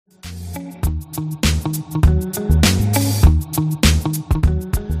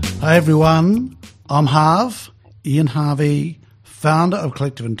Hi everyone, I'm Harv, Ian Harvey, founder of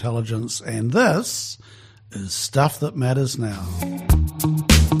Collective Intelligence, and this is Stuff That Matters Now.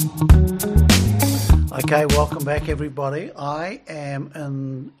 Okay, welcome back everybody. I am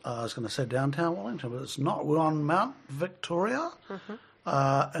in, I was going to say downtown Wellington, but it's not. We're on Mount Victoria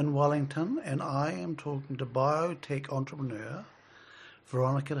in Wellington, and I am talking to biotech entrepreneur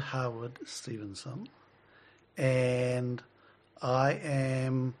Veronica Harwood-Stevenson, and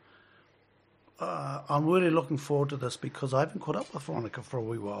I'm really looking forward to this because I haven't caught up with Veronica for a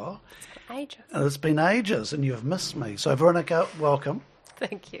wee while. It's been ages, and you've missed me. So, Veronica, welcome.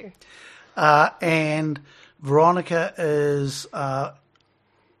 Thank you. And Veronica is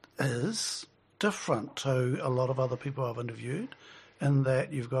different to a lot of other people I've interviewed in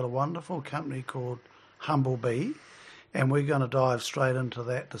that you've got a wonderful company called Humble Bee, and we're going to dive straight into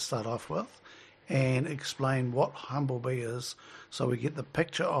that to start off with and explain what Humble Bee is so we get the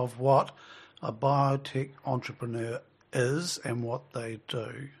picture of what a biotech entrepreneur is and what they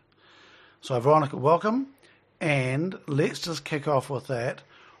do. So Veronica, welcome, and let's just kick off with that.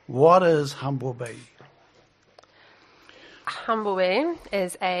 What is Humble Bee? Humble Bee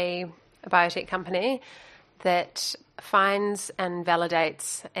is a biotech company that finds and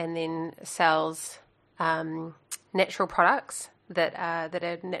validates and then sells natural products that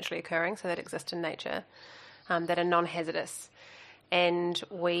are naturally occurring, so that exist in nature, that are non-hazardous. And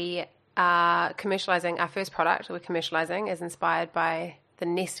we are commercializing our first product. We're commercializing is inspired by the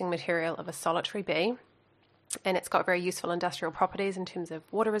nesting material of a solitary bee. And it's got very useful industrial properties in terms of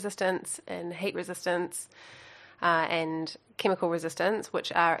water resistance and heat resistance and chemical resistance,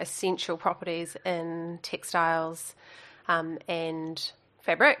 which are essential properties in textiles and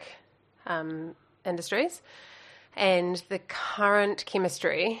fabric industries. And the current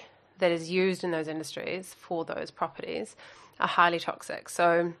chemistry that is used in those industries for those properties are highly toxic.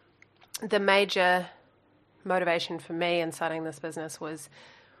 So the major motivation for me in starting this business was,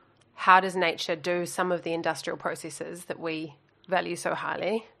 how does nature do some of the industrial processes that we value so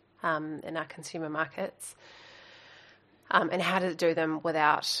highly in our consumer markets? And how does it do them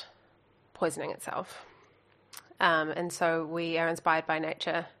without poisoning itself? And so we are inspired by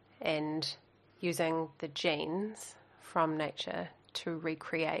nature and using the genes from nature to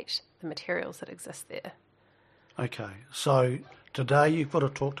recreate the materials that exist there. Okay, so today you've got to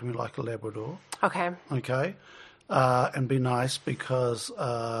talk to me like a Labrador. Okay, and be nice because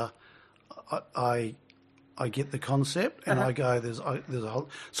I get the concept, and I go, there's a whole...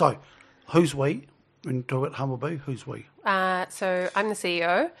 So, who's we? When you talk about Humble Bee, who's we? So, I'm the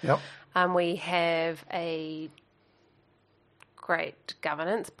CEO. Yep. We have a great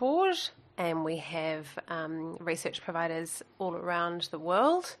governance board, and we have research providers all around the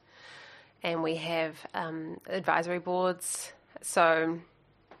world, and we have advisory boards. So,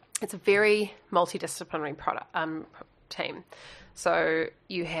 it's a very multidisciplinary team. So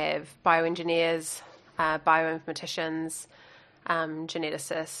you have bioengineers, bioinformaticians,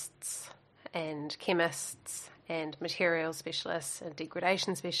 geneticists, and chemists, and materials specialists, and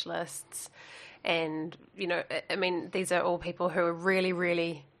degradation specialists. And, these are all people who are really,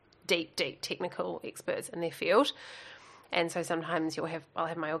 really deep technical experts in their field. And so sometimes I'll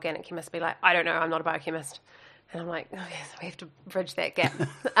have my organic chemist be like, I don't know, I'm not a biochemist. And I'm like, oh yes, we have to bridge that gap.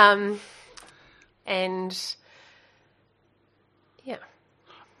 Yeah.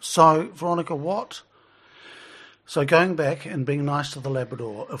 So, Veronica, so going back and being nice to the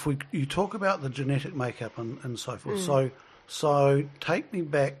Labrador, you talk about the genetic makeup and so forth, so take me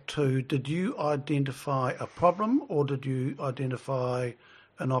back to, did you identify a problem or did you identify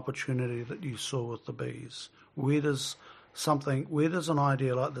an opportunity that you saw with the bees? Where does an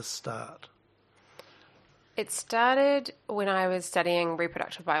idea like this start? It started when I was studying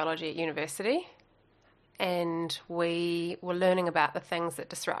reproductive biology at university, and we were learning about the things that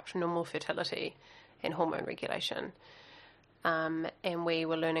disrupt normal fertility and hormone regulation. And we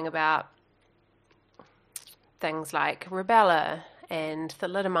were learning about things like rubella and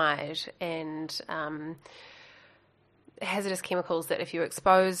thalidomide and hazardous chemicals that if you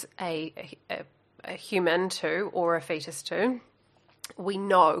expose a human to or a fetus to, we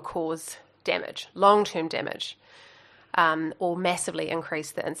know cause damage, long-term damage, or massively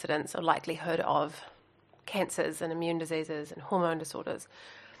increase the incidence or likelihood of cancers and immune diseases and hormone disorders.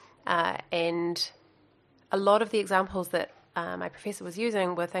 And a lot of the examples that my professor was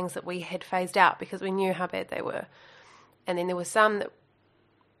using were things that we had phased out because we knew how bad they were. And then there were some that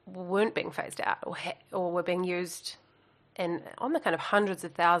weren't being phased out or were being used on the kind of hundreds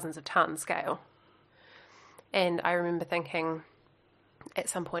of thousands of ton scale. And I remember thinking, at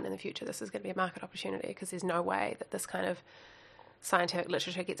some point in the future, this is going to be a market opportunity because there's no way that this kind of scientific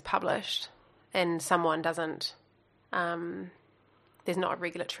literature gets published and someone doesn't, there's not a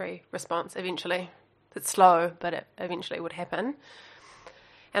regulatory response eventually. It's slow, but it eventually would happen.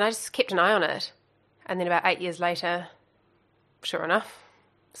 And I just kept an eye on it. And then about 8 years later, sure enough,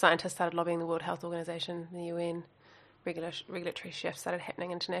 scientists started lobbying the World Health Organization, the UN, regulatory shifts started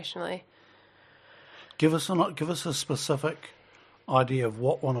happening internationally. Give us a specific idea of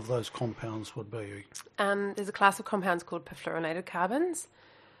what one of those compounds would be. There's a class of compounds called perfluorinated carbons,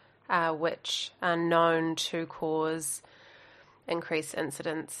 which are known to cause increased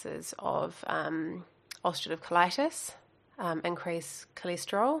incidences of ulcerative colitis, increase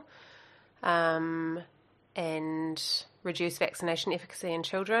cholesterol, and reduce vaccination efficacy in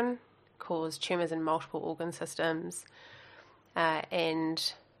children, cause tumours in multiple organ systems,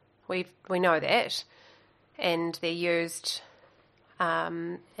 and we know that, and they're used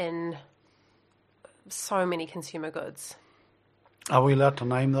in so many consumer goods. Are we allowed to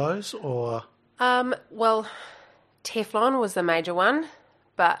name those, or? Well, Teflon was the major one,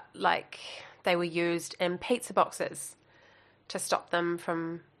 but they were used in pizza boxes to stop them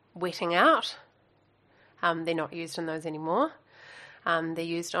from wetting out. They're not used in those anymore. They're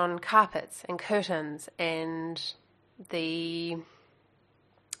used on carpets and curtains and the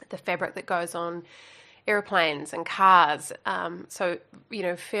fabric that goes on airplanes and cars. So,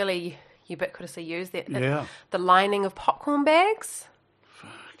 fairly ubiquitously used. The lining of popcorn bags.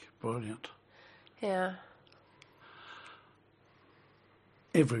 Fuck, brilliant. Yeah.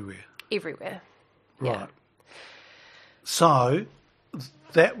 Everywhere. Right. Yeah. So,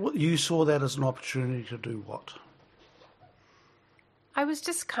 you saw that as an opportunity to do what? I was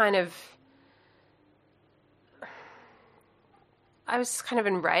kind of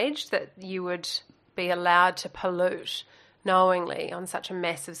enraged that you would be allowed to pollute knowingly on such a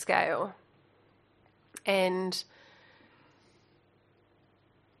massive scale. And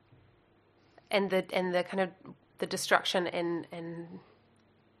the kind of the destruction and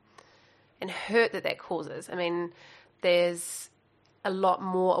hurt that causes. I mean, there's a lot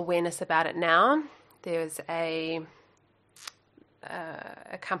more awareness about it now. There's a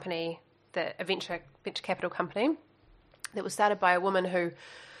company, a venture capital company, that was started by a woman who,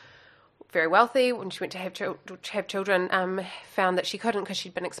 very wealthy, when she went to have children, found that she couldn't because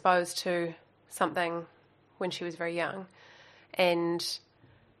she'd been exposed to something when she was very young. And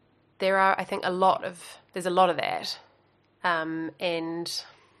there are, I think, there's a lot of that. And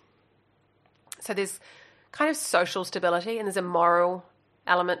so there's kind of social stability and there's a moral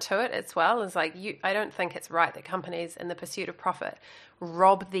element to it as well. It's I don't think it's right that companies, in the pursuit of profit,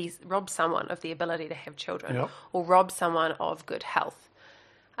 rob someone of the ability to have children, or rob someone of good health.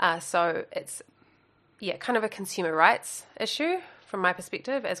 So it's, kind of a consumer rights issue from my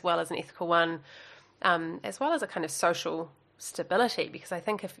perspective, as well as an ethical one, as well as a kind of social stability, because I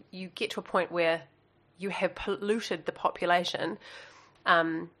think if you get to a point where you have polluted the population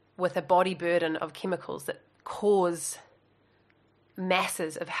with a body burden of chemicals that cause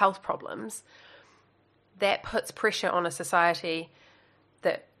masses of health problems, that puts pressure on a society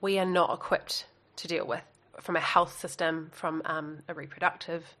that we are not equipped to deal with from a health system, from a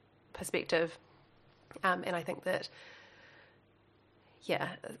reproductive perspective. And I think that, I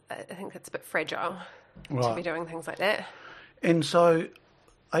think it's a bit fragile to be doing things like that. And so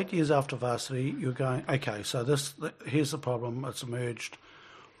 8 years after varsity, you're going, okay, so here's the problem, it's emerged.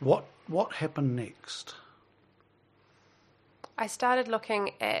 What happened next? I started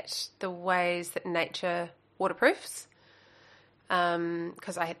looking at the ways that nature waterproofs,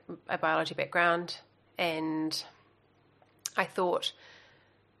 because I had a biology background, and I thought,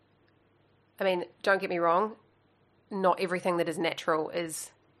 I mean, don't get me wrong, not everything that is natural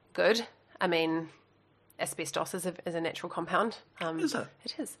is good. I mean, asbestos is a natural compound. Is it?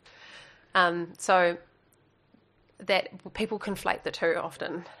 It is. So that people conflate the two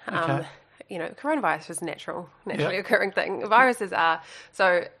often. Okay. Coronavirus is a naturally occurring thing. Viruses are.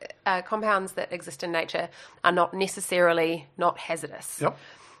 So compounds that exist in nature are not necessarily not hazardous. Yep.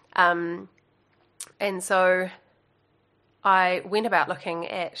 And so I went about looking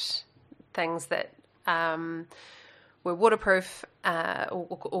at things that were waterproof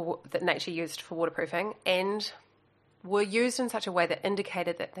or that nature used for waterproofing, and were used in such a way that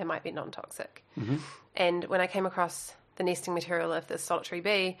indicated that they might be non-toxic. Mm-hmm. And when I came across the nesting material of this solitary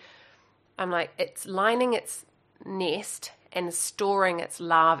bee, I'm like, it's lining its nest and storing its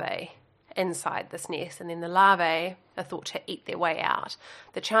larvae inside this nest, and then the larvae are thought to eat their way out.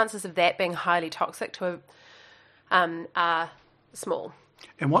 The chances of that being highly toxic are small.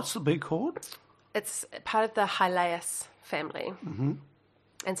 And what's the bee called? It's part of the Hylaeus family. Mm-hmm.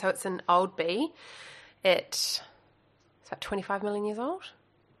 And so it's an old bee. So about 25 million years old.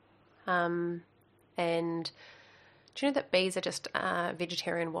 And do you know that bees are just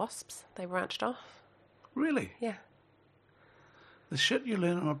vegetarian wasps? They branched off. Really? Yeah. The shit you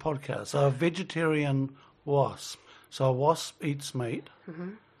learn on a podcast. So a vegetarian wasp. So a wasp eats meat,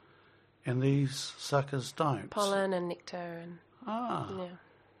 and these suckers don't. Pollen and nectar and... Ah. Yeah.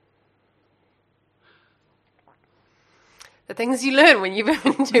 The things you learn when you move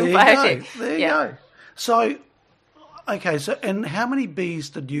into biotech. There you go. So, okay, and how many bees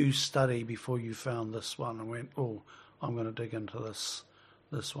did you study before you found this one and went, oh, I'm going to dig into this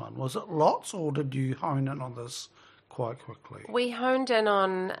one? Was it lots, or did you hone in on this quite quickly? We honed in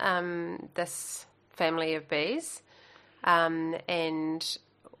on this family of bees, and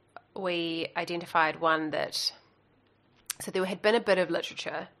we identified one that... So there had been a bit of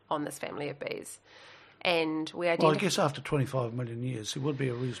literature on this family of bees, and we identified... Well, I guess after 25 million years, it would be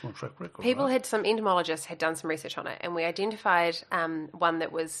a reasonable track record. People right? entomologists had done some research on it, and we identified one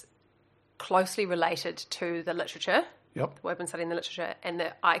that was closely related to the literature. Yep. We've been studying the literature, and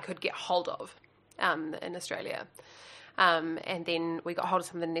that I could get hold of in Australia. And then we got hold of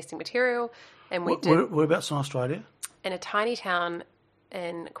some of the nesting material, and we did... Whereabouts in Australia? In a tiny town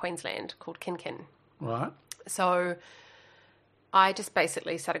in Queensland called Kinkin. Right. So I just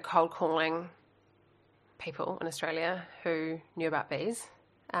basically started cold calling people in Australia who knew about bees.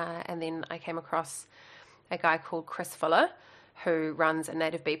 And then I came across a guy called Chris Fuller, who runs a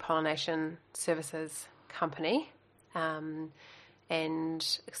native bee pollination services company. And in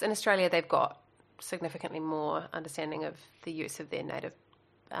Australia, they've got significantly more understanding of the use of their native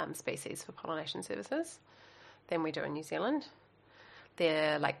species for pollination services than we do in New Zealand.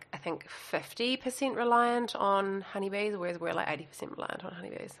 They're like, I think, 50% reliant on honeybees, whereas we're like 80% reliant on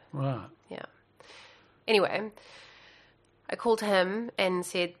honeybees. Right. Yeah. Anyway, I called him and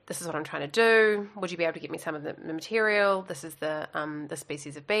said, this is what I'm trying to do. Would you be able to get me some of the material? This is the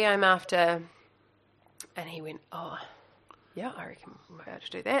species of bee I'm after. And he went, oh, yeah, I reckon we might be able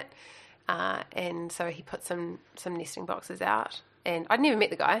to do that. And so he put some nesting boxes out. And I'd never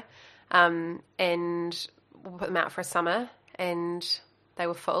met the guy. And we put them out for a summer. And they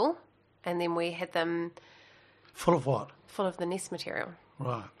were full. And then we had them... Full of what? Full of the nest material.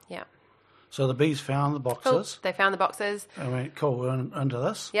 Right. Yeah. So the bees found the boxes. They found the boxes. I went, cool, we're into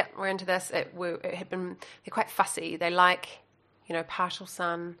this. Yep, we're into this. It had been... They're quite fussy. They like, partial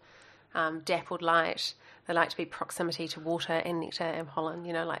sun, dappled light. They like to be proximity to water and nectar and pollen,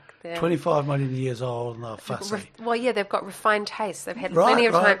 like they're... 25 million years old and they're fussy. Well, yeah, they've got refined tastes. They've had plenty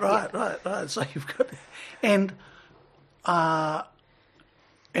of time. Right. So you've got...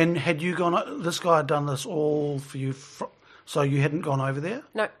 And had you gone... This guy had done this all for you, so you hadn't gone over there?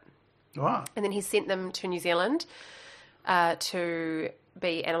 No. Right. And then he sent them to New Zealand to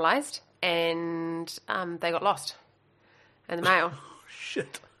be analysed, and they got lost in the mail.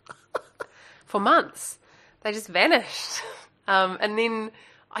 Shit. For months. They just vanished. And then,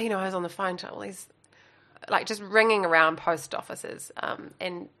 I was on the phone to all these, just ringing around post offices.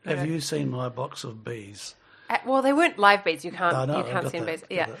 And Have you seen my box of bees? Well, they weren't live bees. You can't send bees.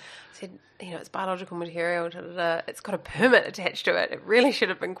 Yeah. I said, it's biological material. It's got a permit attached to it. It really should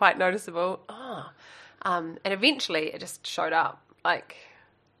have been quite noticeable. And eventually it just showed up. I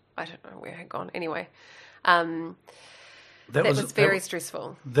don't know where it had gone. Anyway, that was very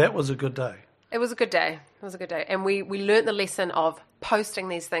stressful. That was a good day. It was a good day. And we learnt the lesson of posting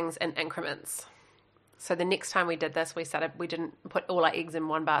these things in increments. So the next time we did this, we didn't put all our eggs in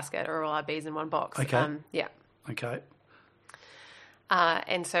one basket or all our bees in one box. Okay. Yeah. Okay.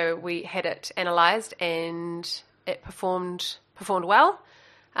 And so we had it analysed, and it performed well.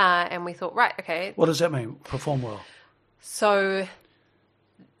 And we thought, right, okay. What does that mean, perform well? So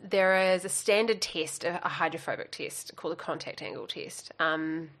there is a standard test, a hydrophobic test called the contact angle test.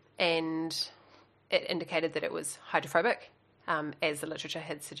 And it indicated that it was hydrophobic, as the literature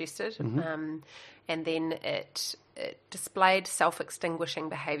had suggested. Mm-hmm. And then it displayed self-extinguishing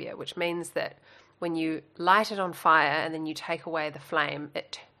behaviour, which means that when you light it on fire and then you take away the flame,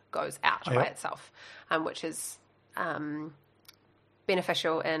 it goes out by itself, which is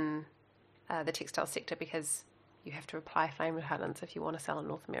beneficial in the textile sector because you have to apply flame retardants if you want to sell in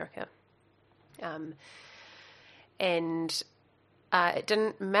North America. And it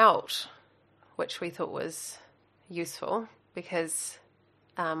didn't melt, which we thought was useful because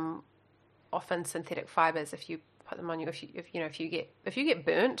often synthetic fibres, if you put them on you, if you get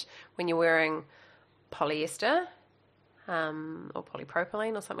burnt when you're wearing polyester or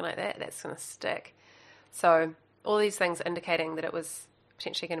polypropylene or something like that, that's going to stick. So all these things indicating that it was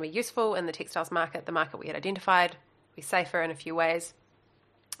potentially going to be useful in the textiles market, the market we had identified, be safer in a few ways.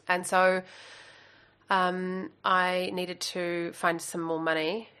 And so I needed to find some more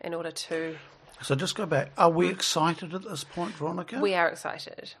money in order to... So just go back. Are we excited at this point, Veronica? We are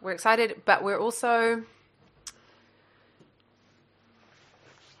excited. We're excited, but we're also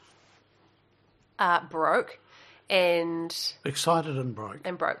broke and... Excited and broke.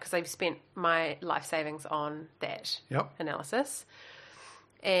 And broke, because I've spent my life savings on that analysis.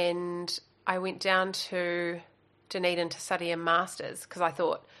 And I went down to Dunedin to study a master's because I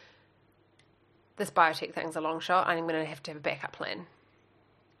thought, this biotech thing's a long shot. I'm going to have a backup plan.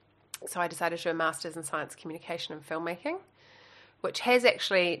 So I decided to do a master's in science communication and filmmaking, which has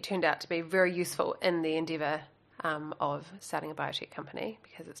actually turned out to be very useful in the endeavour of starting a biotech company,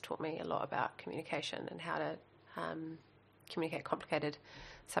 because it's taught me a lot about communication and how to communicate complicated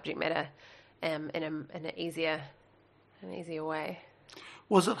subject matter in an easier way.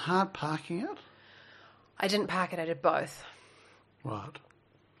 Was it hard parking it? I didn't park it. I did both. Right.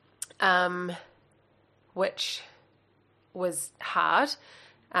 Which was hard.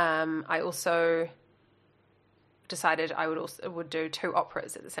 I also decided I would do 2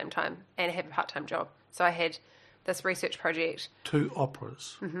 operas at the same time and have a part-time job. So I had this research project. 2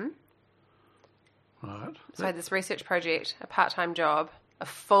 operas? Mm-hmm. Right. So I had this research project, a part-time job, a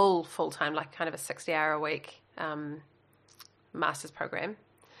full-time, like kind of a 60-hour-a-week master's program,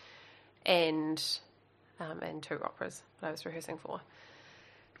 and 2 operas that I was rehearsing for.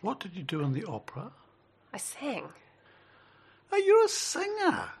 What did you do in the opera? I sang. Oh, you're a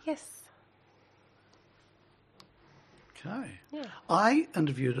singer. Yes. Okay. Yeah. I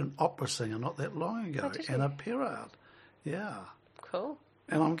interviewed an opera singer not that long ago, Oh, did you? and a Perard. Yeah. Cool.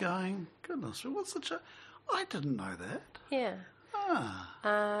 And I'm going, goodness, what's such a... I didn't know that. Yeah.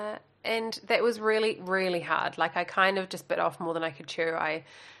 Ah. And that was really, really hard. Like, I kind of just bit off more than I could chew. I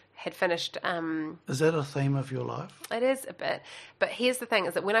had finished... Is that a theme of your life? It is a bit. But here's the thing,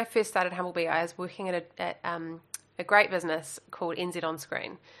 is that when I first started Humble Bee, I was working at a great business called NZ On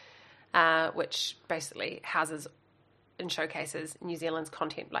Screen, which basically houses and showcases New Zealand's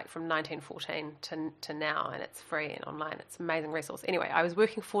content, like from 1914 to now, and it's free and online. It's an amazing resource. Anyway, I was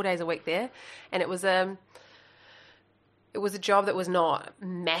working 4 days a week there, and it was a job that was not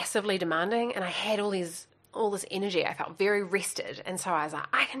massively demanding, and I had all this energy. I felt very rested, and so I was like,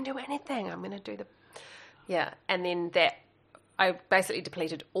 I can do anything. I'm going to do and then I basically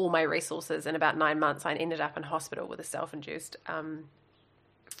depleted all my resources in about 9 months. I ended up in hospital with a self-induced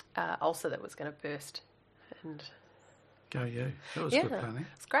ulcer that was going to burst. And Go you. That was good planning.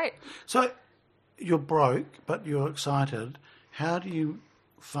 It's great. So you're broke, but you're excited. How do you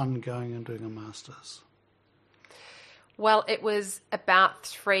fund going and doing a master's? Well, it was about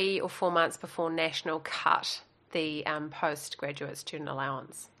 3 or 4 months before National cut the postgraduate student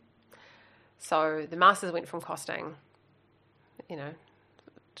allowance. So the master's went from costing, $15,000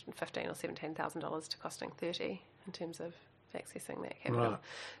 or $17,000 to costing $30,000 in terms of accessing that capital. Right.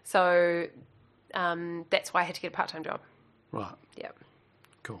 So that's why I had to get a part-time job. Right. Yeah.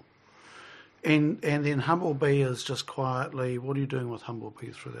 Cool. And then Humble Bee is just quietly, what are you doing with Humble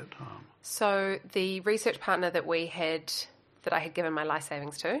Bee through that time? So the research partner that I had given my life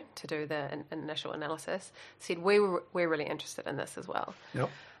savings to do the initial analysis said we're really interested in this as well. Yep.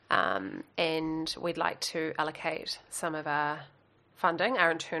 And we'd like to allocate some of our funding,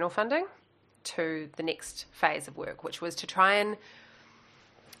 our internal funding, to the next phase of work, which was to try and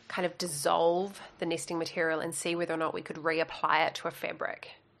kind of dissolve the nesting material and see whether or not we could reapply it to a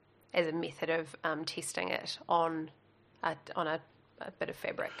fabric as a method of testing it on a bit of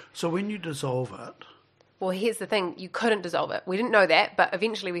fabric. So when you dissolve it... Well, here's the thing. You couldn't dissolve it. We didn't know that, but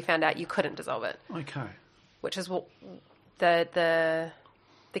eventually we found out you couldn't dissolve it. Okay. Which is what the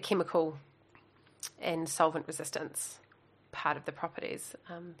chemical and solvent resistance part of the properties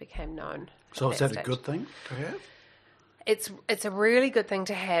became known. So is that a good thing to have? It's a really good thing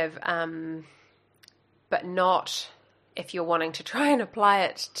to have, but not if you're wanting to try and apply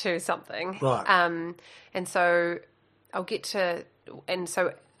it to something. Right. And so I'll get to, and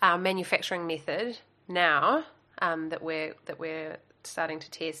so our manufacturing method now that we're starting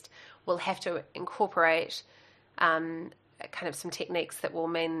to test will have to incorporate kind of some techniques that will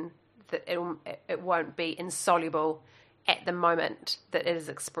mean that it won't be insoluble at the moment that it is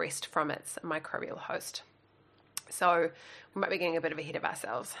expressed from its microbial host. So we might be getting a bit of ahead of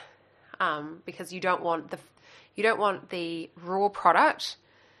ourselves because you don't want the raw product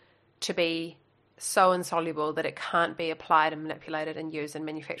to be so insoluble that it can't be applied and manipulated and used in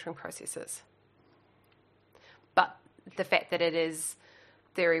manufacturing processes. But the fact that it is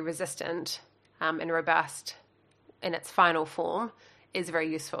very resistant and robust in its final form is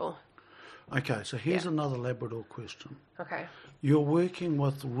very useful. Okay, so here's another Labrador question. Okay. You're working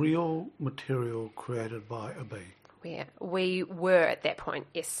with real material created by a bee. We were at that point,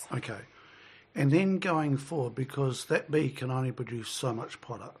 yes. Okay. And then going forward, because that bee can only produce so much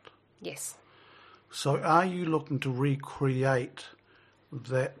product. Yes. So are you looking to recreate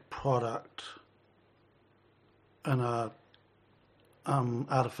that product in a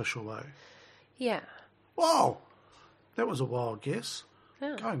artificial way? Yeah. Wow, that was a wild guess.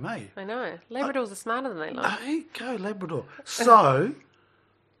 Yeah. Go me. I know. Labradors are smarter than they look. Hey, go Labrador. So,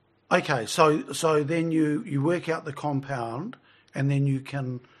 okay, so then you work out the compound and then you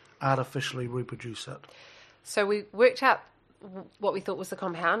can artificially reproduce it. So we worked out what we thought was the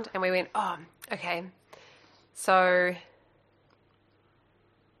compound and we went, oh, okay. So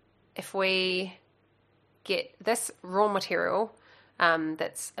if we get this raw material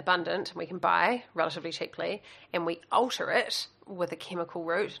that's abundant and we can buy relatively cheaply, and we alter it with a chemical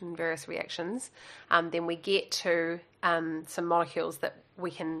route and various reactions, then we get to some molecules that we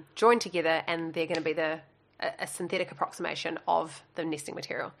can join together, and they're going to be a synthetic approximation of the nesting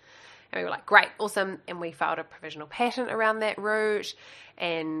material. And we were like, great, awesome. And we filed a provisional patent around that route,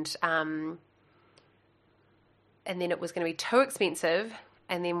 and then it was going to be too expensive.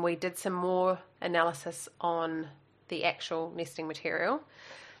 And then we did some more analysis on the actual nesting material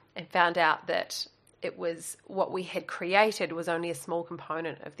and found out that it was what we had created was only a small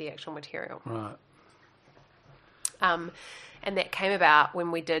component of the actual material. Right. And that came about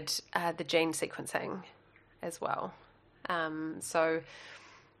when we did the gene sequencing as well. So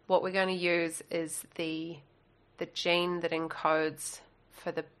what we're going to use is the gene that encodes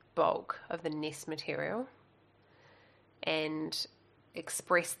for the bulk of the nest material, and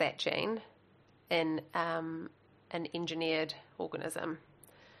express that gene in an engineered organism.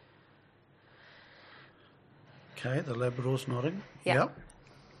 Okay, the Labrador's nodding. Yeah. Yep.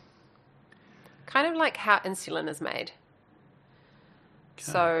 Kind of like how insulin is made.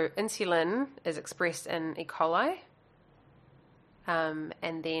 Okay. So insulin is expressed in E. coli, and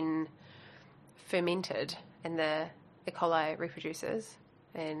then fermented, and the E. coli reproduces,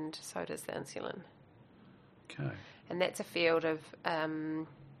 and so does the insulin. Okay. And that's a field of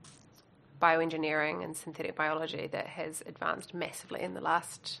bioengineering and synthetic biology that has advanced massively in the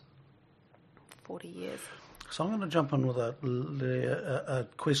last 40 years. So I'm going to jump in with a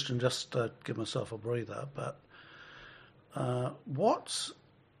question just to give myself a breather. But what's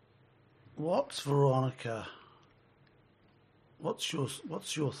Veronica? What's your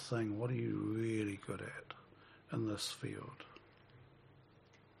thing? What are you really good at in this field?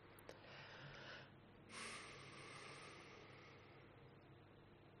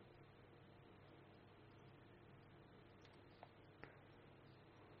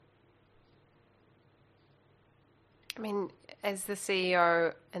 I mean, as the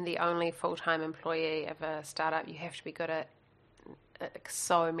CEO and the only full-time employee of a startup, you have to be good at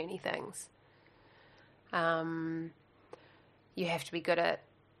so many things. You have to be good at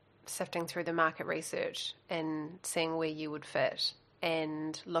sifting through the market research and seeing where you would fit,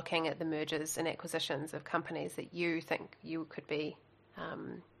 and looking at the mergers and acquisitions of companies that you think you could be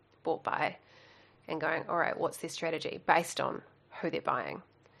bought by, and going, all right, what's their strategy based on who they're buying?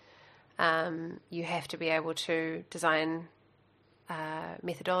 You have to be able to design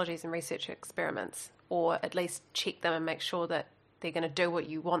methodologies and research experiments, or at least check them and make sure that they're going to do what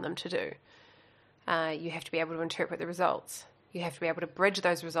you want them to do. You have to be able to interpret the results. You have to be able to bridge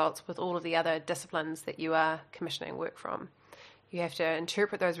those results with all of the other disciplines that you are commissioning work from. You have to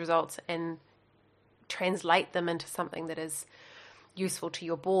interpret those results and translate them into something that is useful to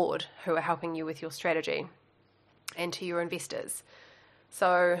your board, who are helping you with your strategy, and to your investors.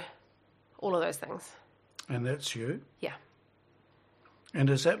 So all of those things. And that's you? Yeah. And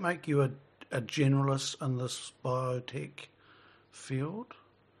does that make you a generalist in this biotech field?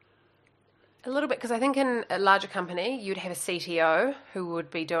 A little bit, because I think in a larger company, you'd have a CTO who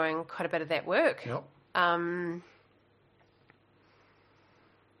would be doing quite a bit of that work. Yep.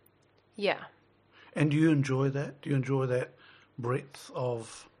 Yeah. And do you enjoy that? Do you enjoy that breadth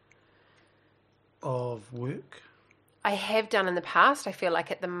of work? I have done in the past. I feel like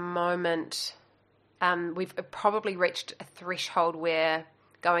at the moment we've probably reached a threshold where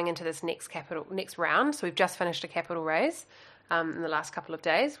going into this next round, so we've just finished a capital raise in the last couple of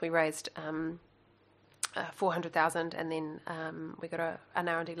days. We raised $400,000, and then we got an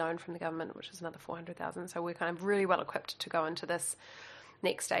R&D loan from the government, which is another $400,000. So we're kind of really well equipped to go into this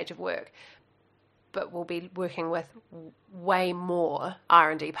next stage of work. But we'll be working with way more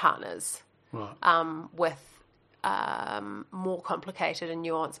R&D partners, right. With more complicated and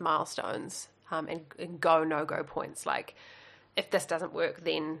nuanced milestones, and go, no-go points. Like, if this doesn't work,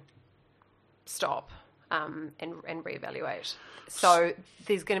 then stop and reevaluate. So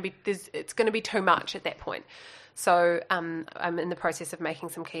it's going to be too much at that point. So I'm in the process of making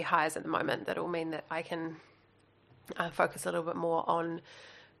some key hires at the moment that will mean that I can focus a little bit more on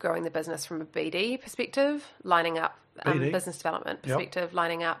growing the business from a BD perspective, lining up business development perspective,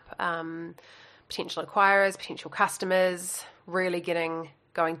 lining up potential acquirers, potential customers, really going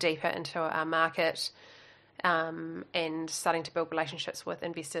deeper into our market, and starting to build relationships with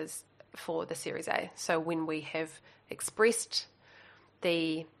investors for the Series A. So when we have expressed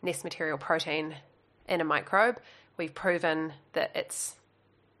the nest material protein in a microbe, we've proven that it's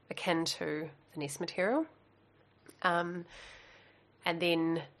akin to the nest material. And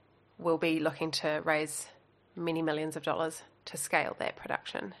then we'll be looking to raise many millions of dollars to scale that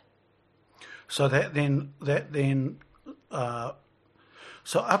production. So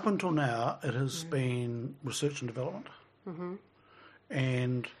so up until now, it has been research and development. Mm-hmm.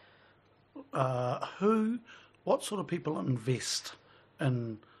 And what sort of people invest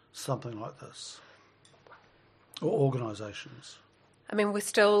in something like this, or organisations? I mean, we're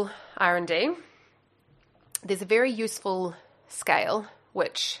still R&D. There's a very useful scale,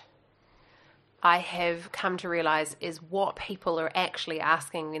 which I have come to realise is what people are actually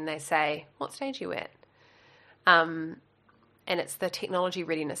asking when they say, what stage are you at? And it's the technology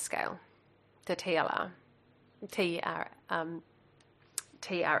readiness scale, the TRL,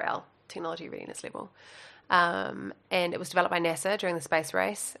 technology readiness level. And it was developed by NASA during the space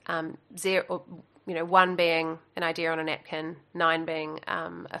race. 1 being an idea on a napkin, 9 being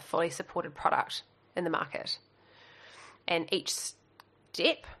a fully supported product in the market. And each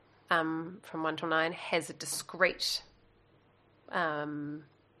step from 1 to 9 has a discrete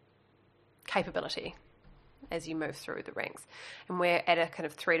capability as you move through the ranks. And we're at a kind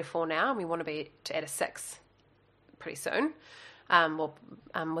of 3 to 4 now, and we want to be at a 6 pretty soon,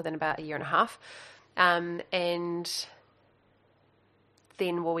 within about a year and a half. And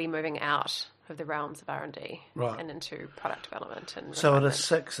then we'll be moving out of the realms of R&D and into product development. And so at a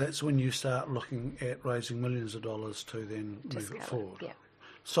 6, that's when you start looking at raising millions of dollars to then move it forward. Yeah.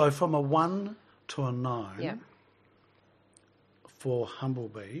 So from a 1 to a 9 for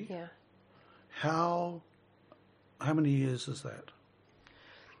Humblebee, how many years is that?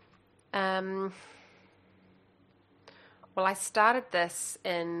 Well, I started this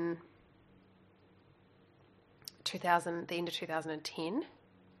in the end of 2010,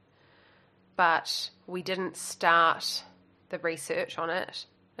 but we didn't start the research on it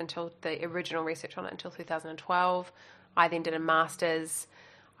until 2012. I then did a master's.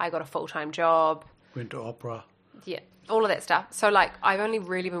 I got a full-time job. Went to opera. Yeah, all of that stuff. So, I've only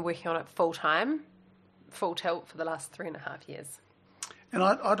really been working on it full-time, full tilt for the last 3.5 years. And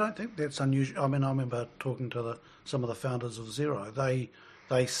I don't think that's unusual. I mean, I remember talking to some of the founders of Xero.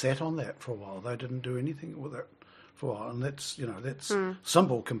 They sat on that for a while. They didn't do anything with it for a while, and that's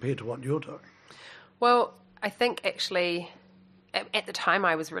simple compared to what you're doing. Well, I think actually at the time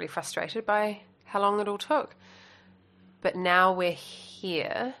I was really frustrated by how long it all took. But now we're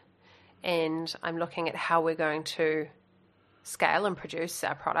here, and I'm looking at how we're going to scale and produce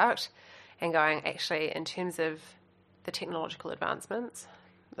our product, and going, actually, in terms of the technological advancements,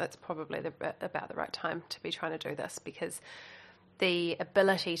 that's probably about the right time to be trying to do this, because the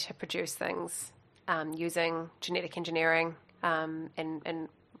ability to produce things using genetic engineering and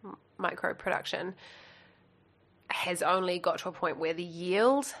micro production has only got to a point where the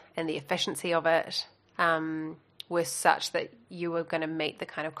yield and the efficiency of it were such that you were going to meet the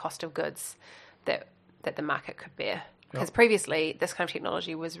kind of cost of goods that the market could bear. Because previously, this kind of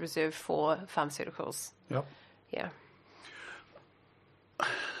technology was reserved for pharmaceuticals. Yep. Yeah.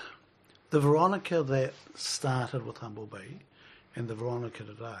 The Veronica that started with Humblebee and the Veronica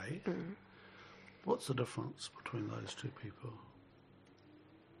today, what's the difference between those two people?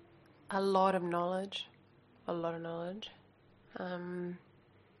 A lot of knowledge.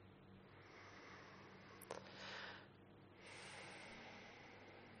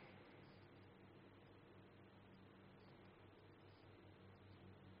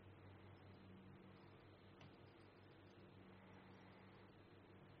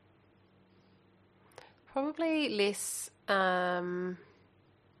 Probably less. I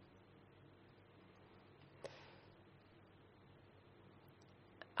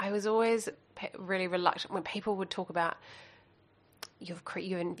was always really reluctant when people would talk about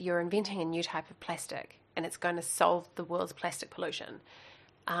you're inventing a new type of plastic and it's going to solve the world's plastic pollution.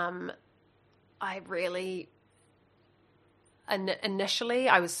 Initially,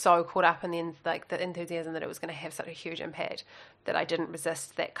 I was so caught up in the enthusiasm that it was going to have such a huge impact that I didn't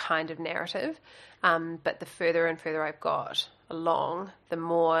resist that kind of narrative. But the further and further I've got along, the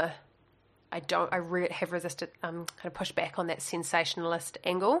more have resisted, kind of pushed back on that sensationalist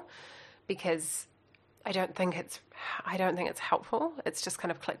angle, because I don't think it's helpful. It's just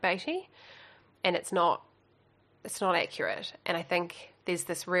kind of clickbaity, and it's not accurate. And I think there's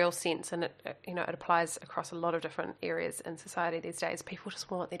this real sense, and it applies across a lot of different areas in society these days. People just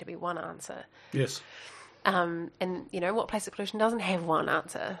want there to be one answer. Yes. And what plastic pollution doesn't have one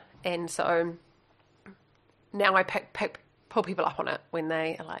answer, and so now I pull people up on it when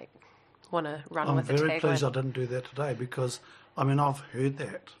they want to run with the tagline. I'm very pleased I didn't do that today, because I've heard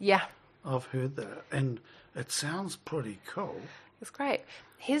that. Yeah. I've heard that, and it sounds pretty cool. It's great.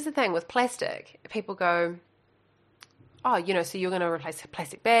 Here's the thing with plastic. People go, oh, so you're going to replace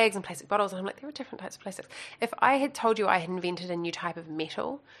plastic bags and plastic bottles. And I'm like, there are different types of plastics. If I had told you I had invented a new type of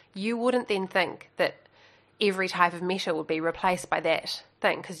metal, you wouldn't then think that every type of metal would be replaced by that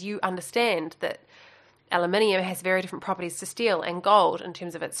thing, because you understand that aluminium has very different properties to steel and gold in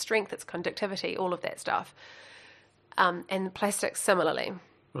terms of its strength, its conductivity, all of that stuff. And plastics similarly.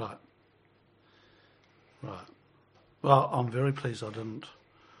 Right. Well, I'm very pleased I didn't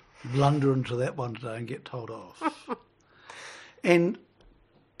blunder into that one today and get told off. and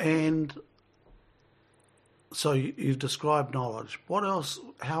so you've described knowledge. What else?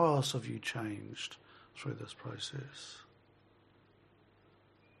 How else have you changed through this process?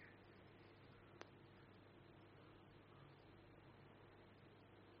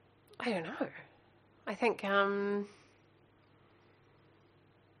 I don't know. I think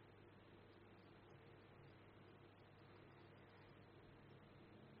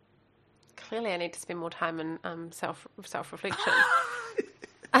clearly I need to spend more time in self-reflection.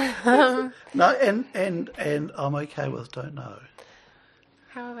 No, and I'm okay with don't know.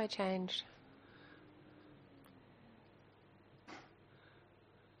 How have I changed?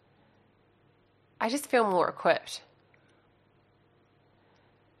 I just feel more equipped.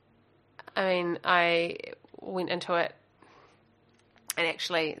 I mean, I went into it, and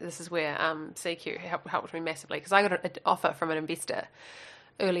actually this is where CQ helped me massively, because I got an offer from an investor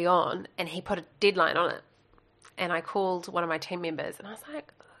early on, and he put a deadline on it, and I called one of my team members, and I was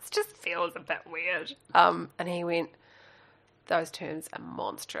like, this just feels a bit weird, and he went, those terms are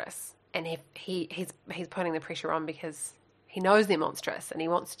monstrous, and he's putting the pressure on because he knows they're monstrous, and he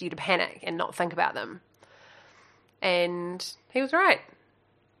wants you to panic and not think about them, and he was right.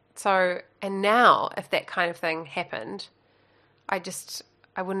 So, and now if that kind of thing happened, I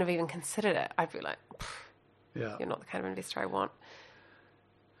wouldn't have even considered it. I'd be like, yeah, you're not the kind of investor I want.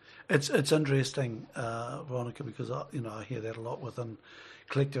 It's interesting, Veronica, because I hear that a lot within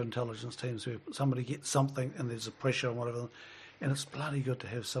collective intelligence teams, where somebody gets something and there's a pressure and whatever, and it's bloody good to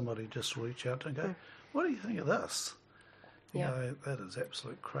have somebody just reach out and go, what do you think of this? Yeah. That is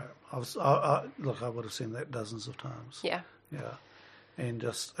absolute crap. I would have seen that dozens of times. Yeah. Yeah. And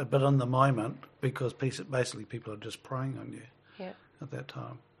but in the moment, because basically people are just preying on you. Yeah. At that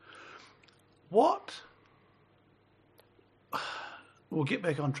time. We'll get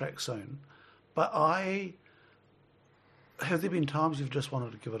back on track soon, but have there been times you've just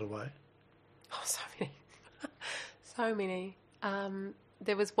wanted to give it away? Oh, so many. So many.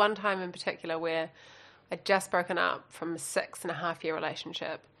 There was one time in particular where I'd just broken up from a 6.5-year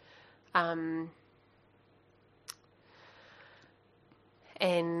relationship. And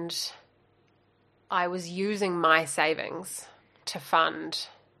I was using my savings to fund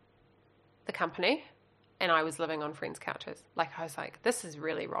the company, and I was living on friends' couches. I was like, this is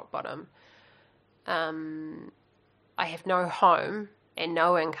really rock bottom. I have no home and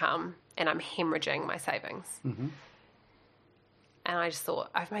no income, and I'm hemorrhaging my savings. Mm-hmm. And I just thought,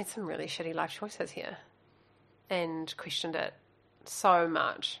 I've made some really shitty life choices here, and questioned it so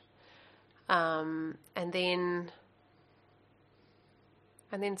much. And then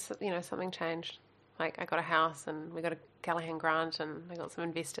something changed. I got a house, and we got a Callaghan grant, and I got some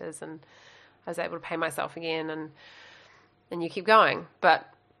investors, and I was able to pay myself again, and you keep going.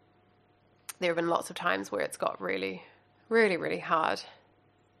 But there have been lots of times where it's got really, really, really hard,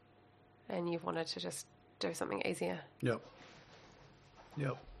 and you've wanted to just do something easier. Yep.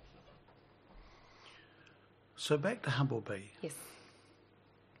 So back to Humblebee. Yes.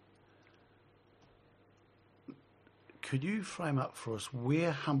 Could you frame up for us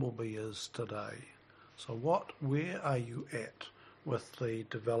where Humblebee is today? So where are you at with the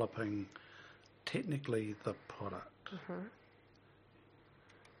developing, technically, the product? Mm-hmm.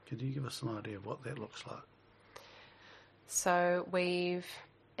 Could you give us an idea of what that looks like? So we've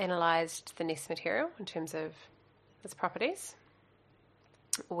analysed the nest material in terms of its properties.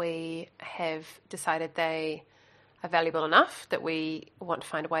 We have decided they are valuable enough that we want to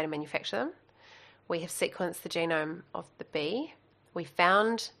find a way to manufacture them. We have sequenced the genome of the bee. We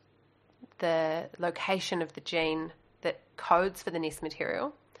found the location of the gene that codes for the nest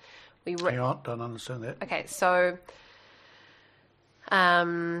material. Hang on, don't understand that. Okay, so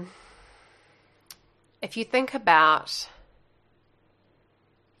if you think about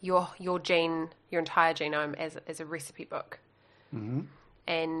your gene, your entire genome as a recipe book,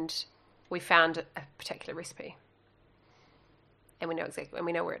 and we found a particular recipe, and we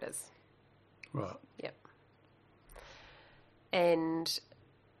know where it is. Right. Yep. And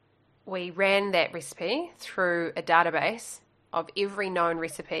we ran that recipe through a database of every known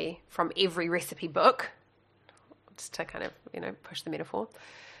recipe from every recipe book, just to kind of, push the metaphor.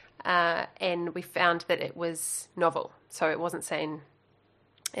 And we found that it was novel, so it wasn't seen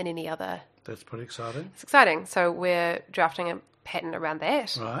in any other. That's pretty exciting. It's exciting. So we're drafting a patent around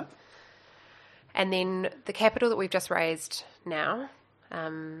that. Right. And then the capital that we've just raised now,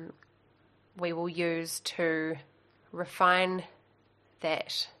 we will use to refine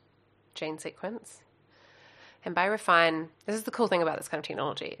that gene sequence. And by refine, this is the cool thing about this kind of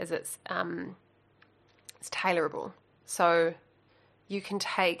technology, is it's tailorable. So you can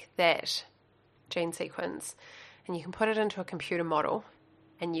take that gene sequence and you can put it into a computer model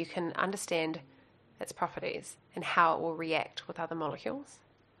and you can understand its properties and how it will react with other molecules.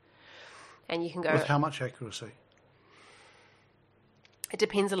 And you can go... With how much accuracy? It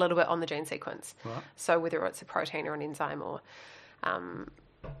depends a little bit on the gene sequence. Right. So whether it's a protein or an enzyme or...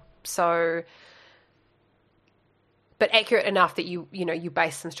 but accurate enough that you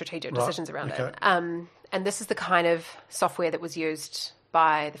base some strategic decisions around it. And this is the kind of software that was used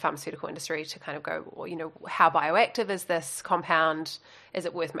by the pharmaceutical industry to kind of go, well, how bioactive is this compound? Is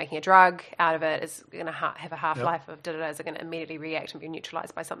it worth making a drug out of it? Is it going to have a half-life of da-da-da? Is it going to immediately react and be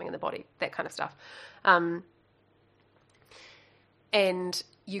neutralized by something in the body? That kind of stuff. And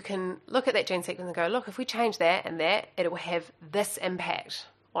you can look at that gene sequence and go, look, if we change that and that, it will have this impact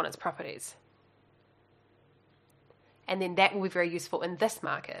on its properties. And then that will be very useful in this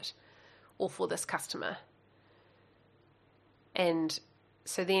market or for this customer. And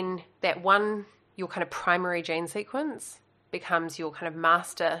so then that one, your kind of primary gene sequence becomes your kind of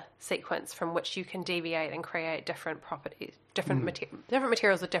master sequence from which you can deviate and create different properties, different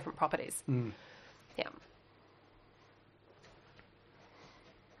materials with different properties. Yeah.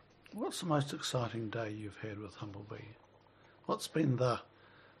 What's the most exciting day you've had with Humblebee? What's been the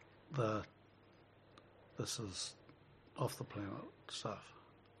this is off the planet stuff?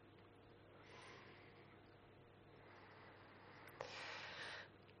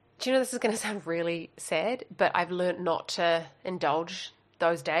 Do you know, this is going to sound really sad, but I've learnt not to indulge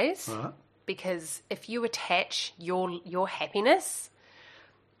those days. Right. Because if you attach your happiness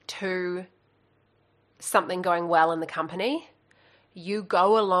to something going well in the company, you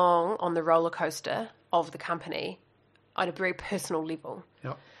go along on the roller coaster of the company on a very personal level.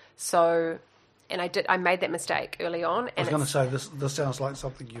 Yep. So, and I made that mistake early on. And I was going to say, this sounds like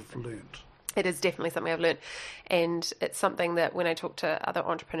something you've learnt. It is definitely something I've learned. And it's something that when I talk to other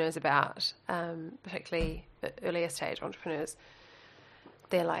entrepreneurs about, particularly earlier stage entrepreneurs,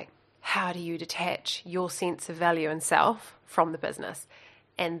 they're like, how do you detach your sense of value and self from the business?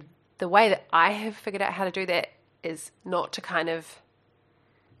 And the way that I have figured out how to do that is not to kind of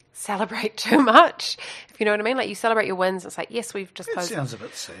celebrate too much, if you know what I mean. Like, you celebrate your wins. It's like, yes, we've just closed. It sounds a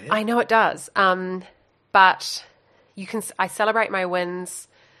bit sad. I know it does. But I celebrate my wins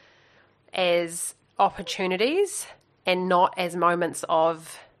as opportunities and not as moments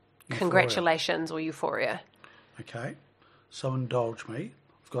of congratulations or euphoria. Okay. So indulge me.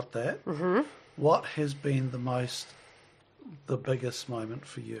 I've got that. Mm-hmm. What has been the biggest moment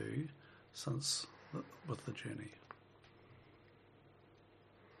for you with the journey?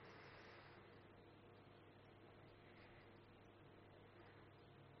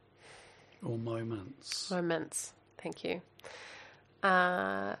 Or moments? Moments. Thank you.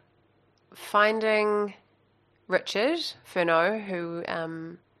 Finding Richard Furneaux, who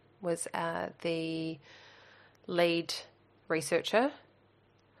was the lead researcher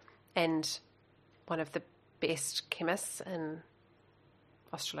and one of the best chemists in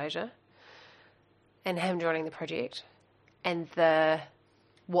Australasia, and him joining the project, and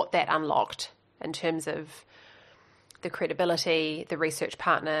what that unlocked in terms of the credibility, the research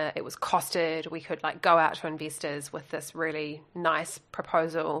partner. It was costed. We could go out to investors with this really nice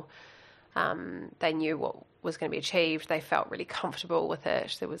proposal. They knew what was going to be achieved. They felt really comfortable with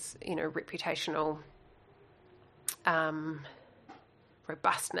it. There was, reputational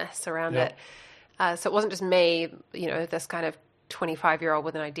robustness around it. So it wasn't just me, this kind of 25-year-old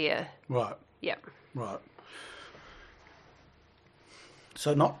with an idea. Right. Yeah. Right.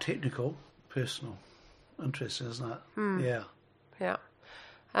 So not technical, personal. Interesting, isn't it? Yeah.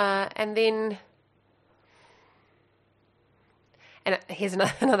 And then, and here's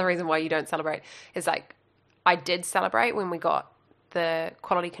another reason why you don't celebrate, is like, I did celebrate when we got the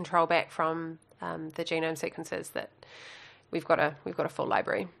quality control back from the genome sequences that we've got a full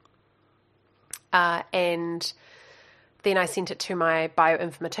library. And then I sent it to my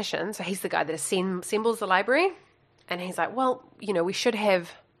bioinformatician. So he's the guy that assembles the library. And he's like, well, we should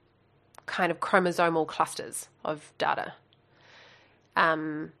have kind of chromosomal clusters of data.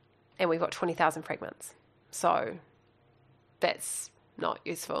 And we've got 20,000 fragments. So that's not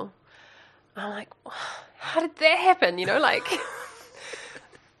useful. I'm like, how did that happen?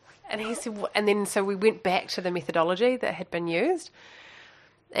 And he said, and then so we went back to the methodology that had been used.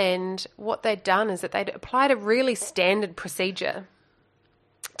 And what they'd done is that they'd applied a really standard procedure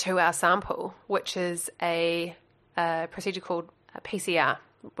to our sample, which is a procedure called PCR,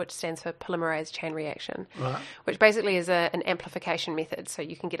 which stands for polymerase chain reaction, right, which basically is an amplification method. So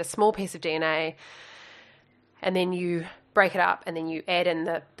you can get a small piece of DNA and then you break it up and then you add in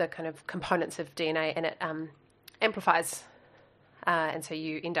the kind of components of DNA and it amplifies. And so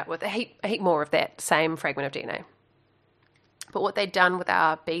you end up with a heap more of that same fragment of DNA. But what they'd done with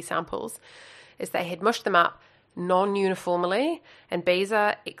our bee samples is they had mushed them up non-uniformly, and bees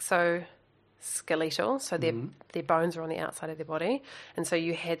are exoskeletal, so their bones are on the outside of their body. And so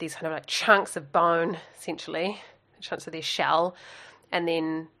you had these kind of like chunks of bone, essentially, chunks of their shell, and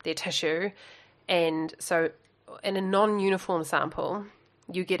then their tissue. And so in a non-uniform sample,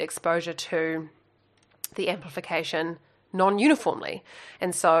 you get exposure to the amplification non-uniformly.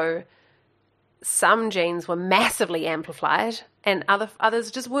 And so some genes were massively amplified and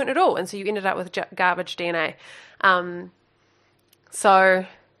others just weren't at all. And so you ended up with garbage DNA. So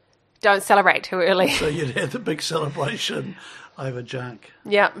don't celebrate too early. So you'd had the big celebration over junk.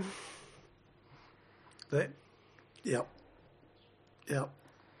 Yep. Yep.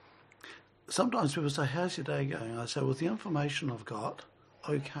 Sometimes people say, how's your day going? I say, with the information I've got,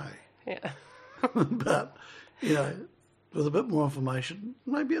 okay. Yeah. But, with a bit more information,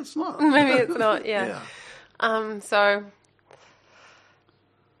 maybe it's not. Maybe it's not, yeah.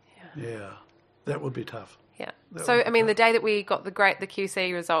 Yeah, that would be tough. Yeah. So, the day that we got the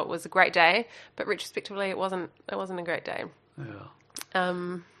QC result was a great day, but retrospectively it wasn't a great day. Yeah.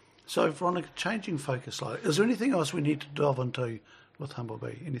 So, Veronica, changing focus slightly, is there anything else we need to delve into with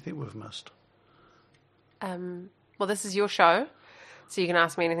Humblebee? Anything we've missed? Well, this is your show, so you can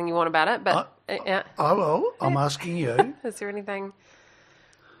ask me anything you want about it, but yeah. I will. I'm asking you. Is there anything?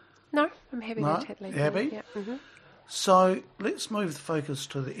 No, I'm happy to chat later. Happy? Yeah. Mm-hmm. So let's move the focus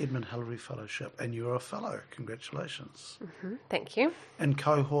to the Edmund Hillary Fellowship, and you're a fellow. Congratulations. Mm-hmm. Thank you. And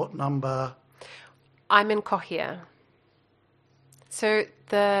cohort number? I'm in Kohia. So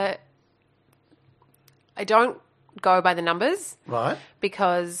I don't go by the numbers. Right.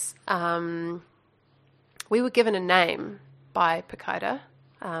 Because we were given a name by Pakaida,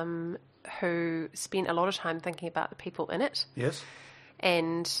 who spent a lot of time thinking about the people in it. Yes.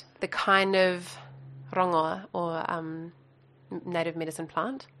 And the kind of rongoa, or native medicine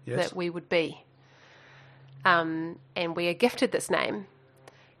plant, that we would be. And we are gifted this name,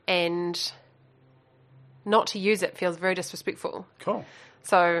 and not to use it feels very disrespectful. Cool.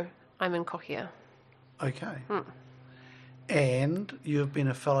 So I'm in Kohia. Okay. And you've been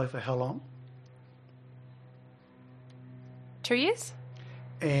a fellow for how long? 2 years.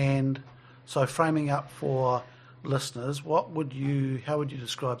 And so framing up for listeners, how would you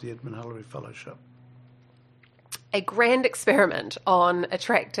describe the Edmund Hillary Fellowship? A grand experiment on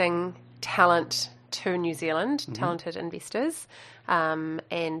attracting talent to New Zealand, talented investors,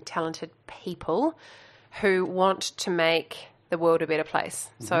 and talented people who want to make the world a better place.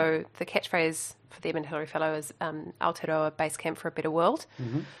 So the catchphrase for the Edmund Hillary Fellow is Aotearoa Base Camp for a Better World.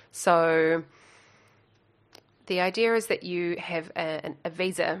 So the idea is that you have a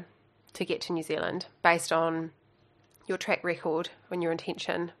visa to get to New Zealand based on your track record and your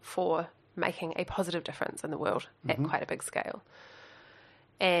intention for making a positive difference in the world at quite a big scale.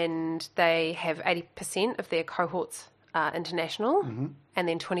 And they have 80% of their cohorts are international, and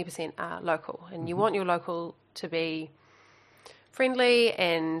then 20% are local. And you want your local to be friendly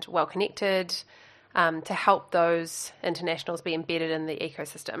and well-connected, to help those internationals be embedded in the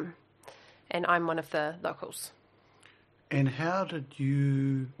ecosystem. And I'm one of the locals. And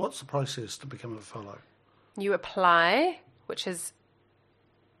what's the process to become a fellow? You apply, which is,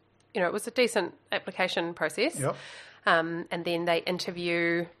 it was a decent application process. Yep. And then they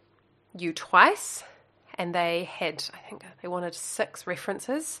interview you twice, and they wanted 6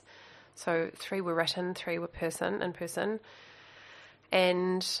 references. So 3 were written, 3 were in person.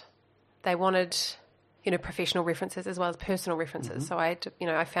 And they wanted professional references as well as personal references. So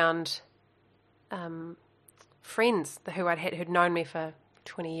I found friends who'd known me for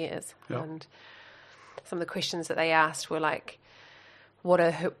 20 years, and some of the questions that they asked were like, what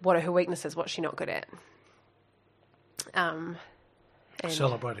are her weaknesses? What's she not good at? And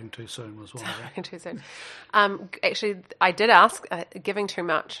celebrating too soon was one of them. too soon. Actually, I did ask, giving too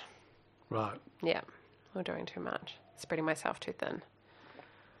much. Right. Yeah, or doing too much, spreading myself too thin.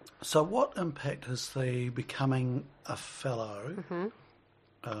 So what impact has the becoming a fellow...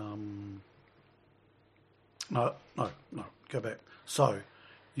 No, go back. So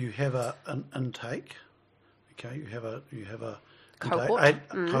you have an intake, okay, you have a cohort,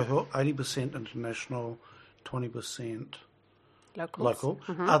 cohort, 80% international, 20% local.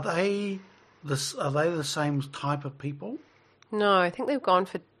 Mm-hmm. Are they the same type of people? No, I think they've gone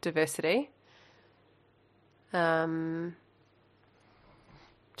for diversity. Deliberately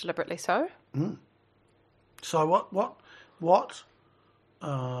so. Mm. So what?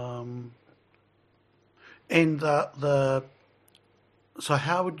 And so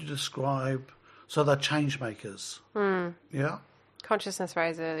how would you describe? So they're change makers. Yeah. Consciousness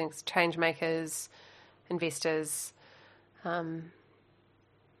raisers, change makers, investors. Yeah.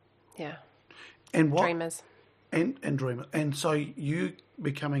 And what? Dreamers. And dreamers. And so you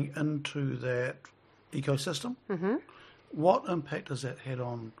becoming into that ecosystem. Mm-hmm. What impact has that had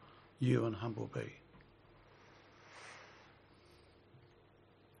on you and Humblebee?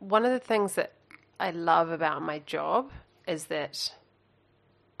 One of the things that I love about my job is that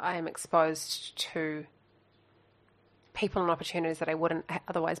I am exposed to people and opportunities that I wouldn't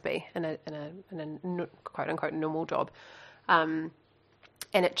otherwise be in a quote unquote normal job, and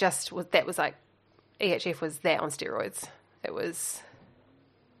it just was like EHF was that on steroids. It was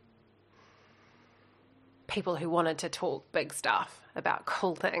people who wanted to talk big stuff about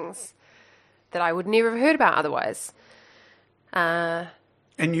cool things that I would never have heard about otherwise. And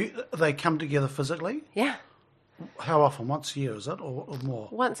they come together physically? Yeah. How often? Once a year, is it, or more?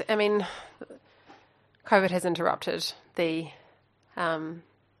 Once. I mean, COVID has interrupted the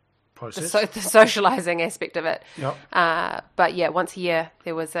process, the socialising aspect of it. Yep. But yeah, once a year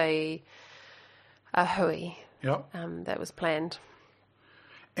there was a hui. Yep. That was planned.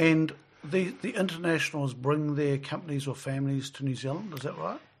 And the internationals bring their companies or families to New Zealand. Is that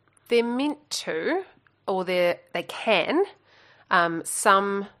right? They're meant to, or they can.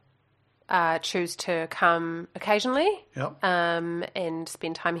 Some choose to come occasionally, Yep. and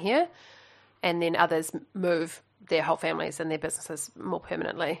spend time here, and then others move their whole families and their businesses more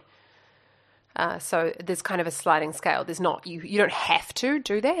permanently. So there's kind of a sliding scale. There's not you don't have to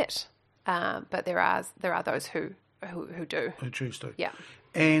do that, but there are those who do. Who choose to. Yeah.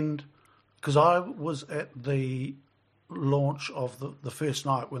 And because I was at the launch of the first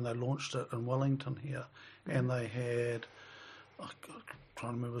night when they launched it in Wellington here, and they had, I'm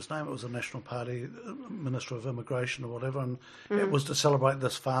trying to remember his name, it was a National Party Minister of Immigration or whatever, and it was to celebrate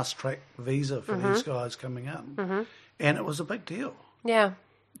this fast-track visa for these guys coming in. And it was a big deal. Yeah.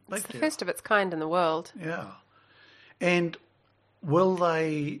 Big It's the deal. first of its kind in the world. Yeah. And will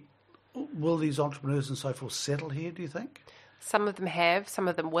these entrepreneurs and so forth settle here, do you think? Some of them have, some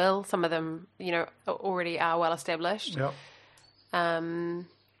of them will, some of them, already are well established. Yep. And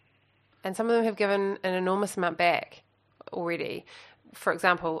some of them have given an enormous amount back already. For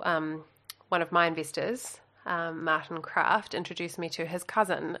example, one of my investors, Martin Kraft, introduced me to his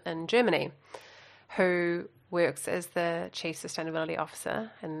cousin in Germany, who works as the Chief Sustainability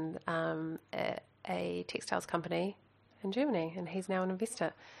Officer in a textiles company in Germany, and he's now an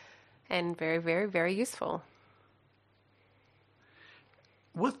investor, and very, very, very useful.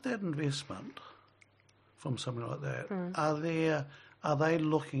 With that investment from something like that, are they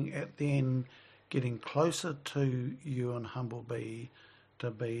looking at then getting closer to you and Humblebee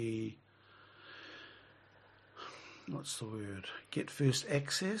to be, what's the word, get first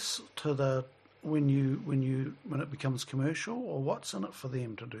access to the when it becomes commercial, or what's in it for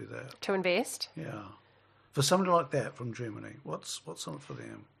them to do that? To invest? Yeah. For somebody like that from Germany, what's in it for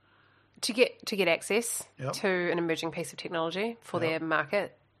them? To get access Yep. to an emerging piece of technology for their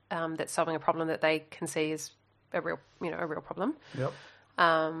market that's solving a problem that they can see as a real problem. Yep.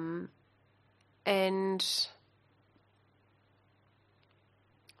 And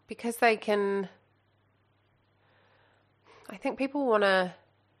because they can, I think people want to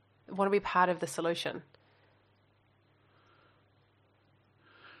be part of the solution.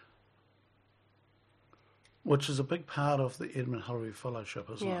 Which is a big part of the Edmund Hillary Fellowship,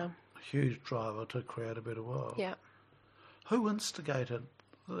 isn't it? Yeah. A huge driver to create a better world. Yeah. Who instigated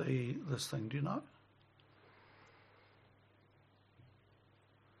this thing, do you know?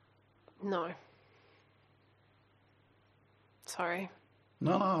 No. Sorry.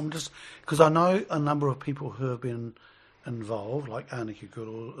 No, I'm just... Because I know a number of people who have been involved, like Annika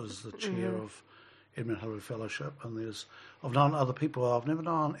Goodall is the chair of Edmund Hillary Fellowship, and I've known other people. I've never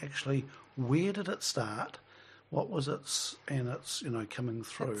known actually where did it start, what was its coming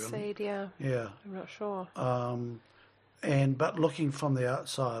through. Its seed, yeah. Yeah. I'm not sure. But looking from the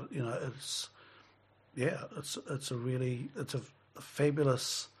outside, it's a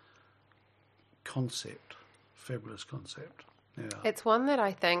fabulous concept. Yeah. It's one that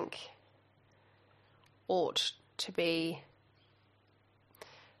I think ought to be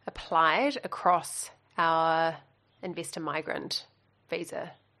applied across our investor migrant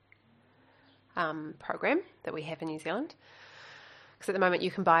visa program that we have in New Zealand. Because at the moment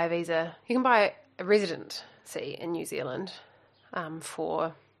you can buy a residency in New Zealand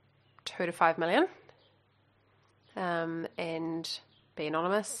for 2 to 5 million and be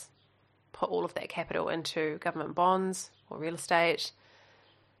anonymous, put all of that capital into government bonds or real estate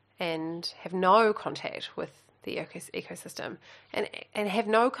and have no contact with the ecosystem and have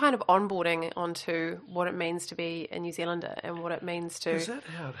no kind of onboarding onto what it means to be a New Zealander and what it means to... Is that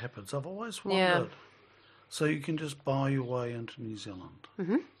how it happens? I've always wondered. Yeah. So you can just buy your way into New Zealand?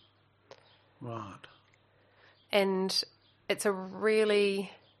 Mm-hmm. Right. And it's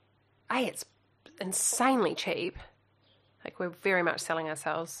it's insanely cheap. Like, we're very much selling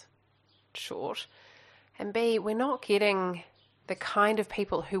ourselves short. And B, we're not getting the kind of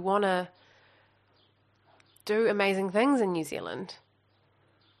people who want to do amazing things in New Zealand.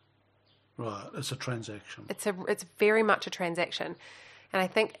 Right, it's a transaction. It's very much a transaction. And I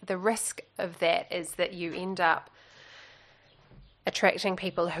think the risk of that is that you end up attracting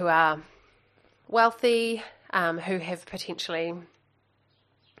people who are wealthy, who have potentially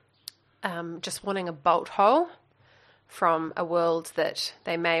just wanting a bolt hole from a world that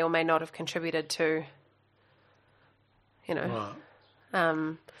they may or may not have contributed to,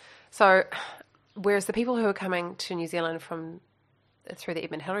 Right. So, whereas the people who are coming to New Zealand through the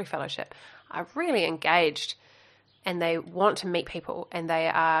Edmund Hillary Fellowship are really engaged and they want to meet people and they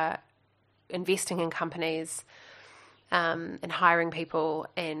are investing in companies and hiring people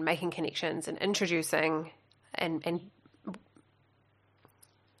and making connections and introducing and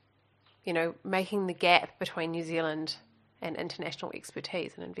making the gap between New Zealand and international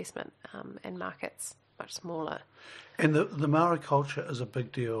expertise and investment and markets much smaller. And the Maori culture is a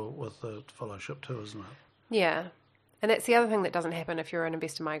big deal with the fellowship too, isn't it? Yeah. And that's the other thing that doesn't happen if you're an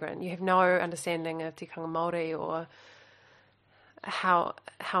investor migrant. You have no understanding of tikanga Māori or how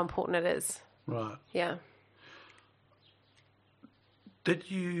important it is. Right. Yeah.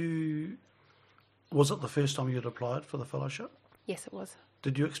 Was it the first time you'd applied for the fellowship? Yes, it was.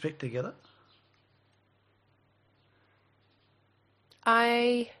 Did you expect to get it?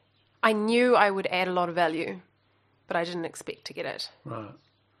 I knew I would add a lot of value, but I didn't expect to get it. Right.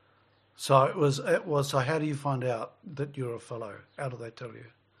 So it was. So how do you find out that you're a fellow? How do they tell you?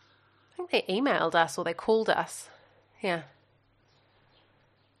 I think they emailed us or they called us. Yeah.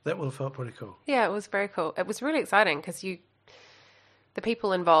 That would have felt pretty cool. Yeah, it was very cool. It was really exciting because the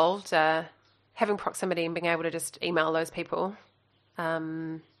people involved, having proximity and being able to just email those people. I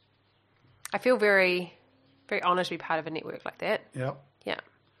feel very, very honoured to be part of a network like that. Yep. Yeah.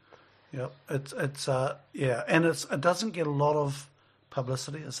 Yep. And it doesn't get a lot of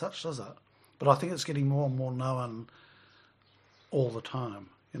publicity as such, does it? But I think it's getting more and more known all the time.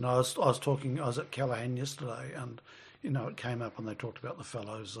 I was at Callaghan yesterday, and it came up and they talked about the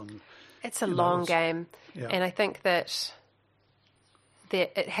fellows and. It's a long game, yeah. And I think that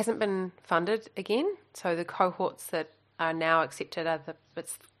it hasn't been funded again. So the cohorts that are now accepted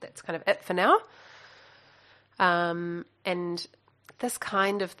that's kind of it for now. And this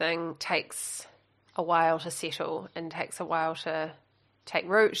kind of thing takes a while to settle and takes a while to take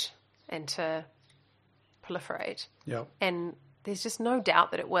root and to proliferate. Yeah. And there's just no doubt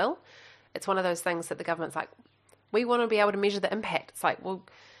that it will. It's one of those things that the government's like, we want to be able to measure the impact. It's like, well,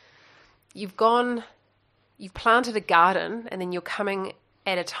 you've planted a garden and then you're coming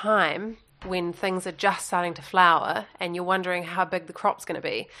at a time when things are just starting to flower and you're wondering how big the crop's going to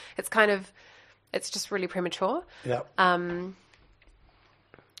be. It's just really premature. Yeah.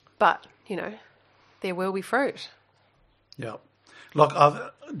 But, there will be fruit. Yeah. Look,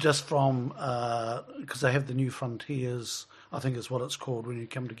 I've just from, because they have the New Frontiers, I think is what it's called, when you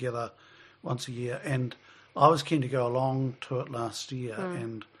come together once a year. And I was keen to go along to it last year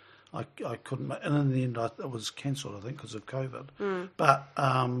and I couldn't. And in the end, it was cancelled, I think, because of COVID. But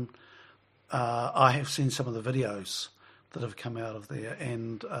I have seen some of the videos that have come out of there,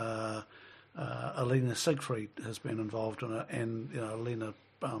 and Alina Siegfried has been involved in it, and Alina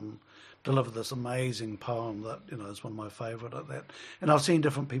delivered this amazing poem that, is one of my favourite at that. And I've seen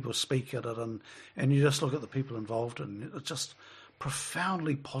different people speak at it, and you just look at the people involved, and it's just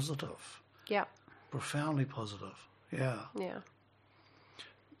profoundly positive. Yeah. Profoundly positive. Yeah. Yeah.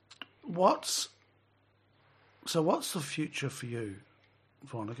 What's the future for you,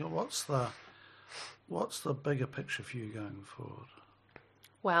 Veronica? What's the bigger picture for you going forward?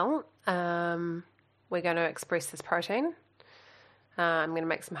 Well, we're going to express this protein. I'm going to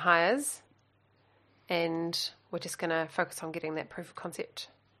make some hires, and we're just going to focus on getting that proof of concept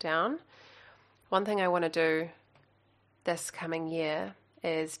down. One thing I want to do this coming year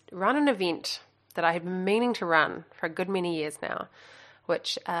is run an event that I have been meaning to run for a good many years now,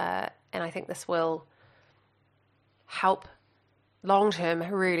 which, and I think this will help long-term,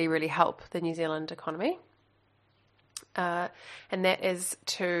 really, really help the New Zealand economy. And that is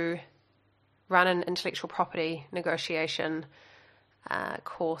to run an intellectual property negotiation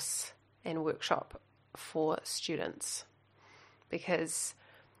course and workshop for students, because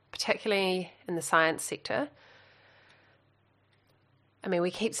particularly in the science sector, I mean,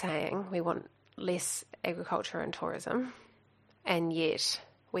 we keep saying we want less agriculture and tourism, and yet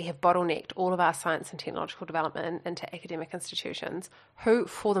we have bottlenecked all of our science and technological development into academic institutions who,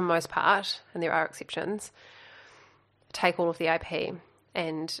 for the most part, and there are exceptions, take all of the IP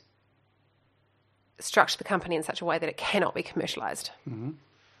and structure the company in such a way that it cannot be commercialised. Mm-hmm.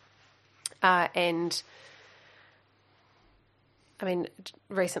 And I mean,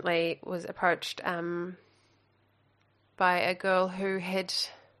 recently was approached by a girl who had,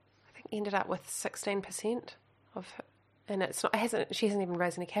 I think, ended up with 16% of her, and she hasn't even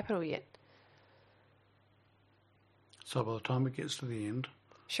raised any capital yet. So by the time it gets to the end,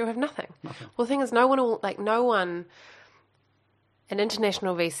 she'll have nothing. Well, the thing is, an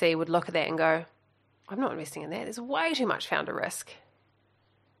international VC would look at that and go, I'm not investing in that. There's way too much founder risk.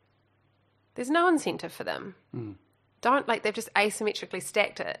 There's no incentive for them. Mm. They've just asymmetrically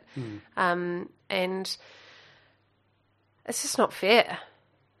stacked it. Mm. And it's just not fair,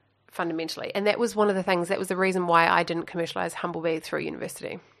 fundamentally. And that was the reason why I didn't commercialise Humblebee through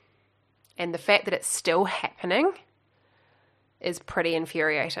university. And the fact that it's still happening is pretty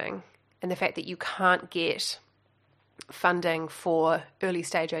infuriating. And the fact that you can't get funding for early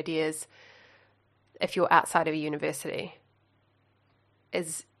stage ideas if you're outside of a university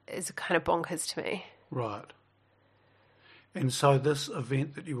is kind of bonkers to me. Right. And so this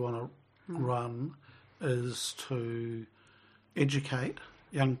event that you want to run is to educate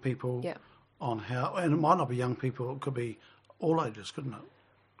young people on how, and it might not be young people, it could be all ages, couldn't it?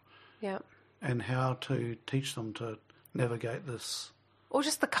 Yeah. And how to teach them to navigate this. Or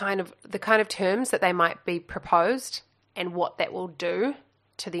just the kind of terms that they might be proposed and what that will do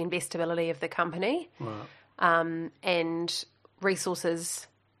to the investability of the company. Right. And resources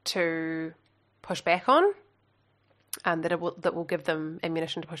to push back on, that will give them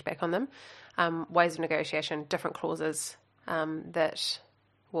ammunition to push back on them, ways of negotiation, different clauses that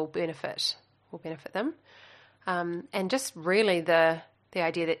will benefit them, and just really the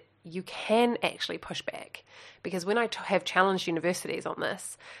idea that you can actually push back. Because when I have challenged universities on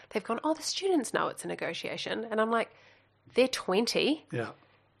this, they've gone, the students know it's a negotiation, and I'm like, they're 20. Yeah.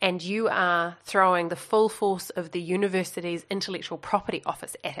 And you are throwing the full force of the university's intellectual property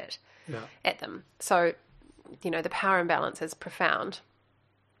office at them. So, the power imbalance is profound.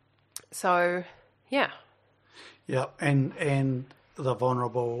 So, yeah. Yeah, and the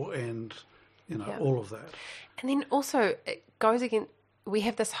vulnerable and, all of that. And then also it goes again, we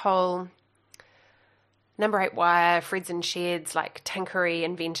have this whole number 8 wire, Freds and Sheds, like tinkery,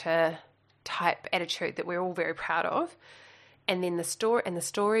 inventor type attitude that we're all very proud of. And then the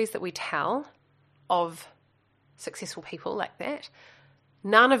stories that we tell of successful people like that,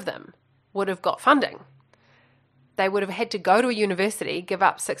 none of them would have got funding. They would have had to go to a university, give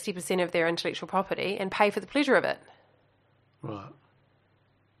up 60% of their intellectual property and pay for the pleasure of it. Right.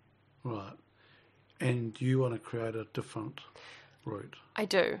 Right. And you want to create a different route. I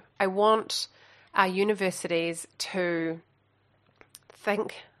do. I want our universities to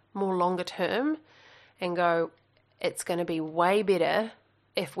think more longer term and go, it's going to be way better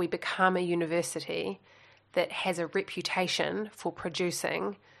if we become a university that has a reputation for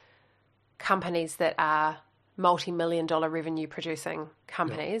producing companies that are multi-million dollar revenue producing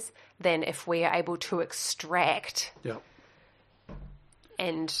companies than if we are able to extract. Yeah.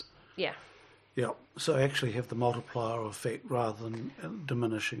 And, yeah. Yeah. So actually have the multiplier effect rather than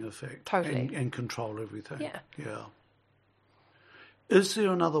diminishing effect. Totally. And control everything. Yeah. Yeah. Is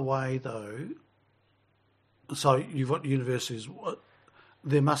there another way, though? So you've got universities.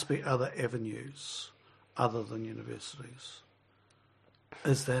 There must be other avenues other than universities.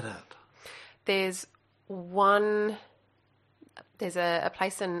 Is that it? There's a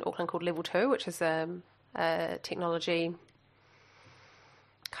place in Auckland called Level 2, which is a technology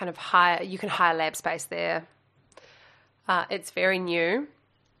kind of you can hire lab space there. It's very new.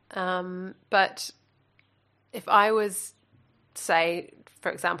 But if I was, say,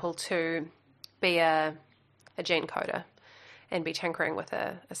 for example, to be a gene coder and be tinkering with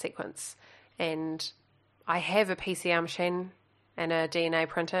a sequence, and I have a PCR machine and a DNA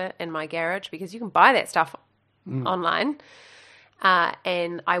printer in my garage, because you can buy that stuff online,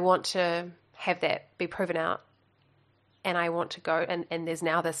 and I want to have that be proven out, and I want to go, and there's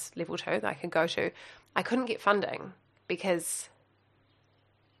now this level 2 that I can go to. I couldn't get funding because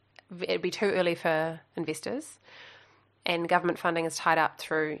it'd be too early for investors, and government funding is tied up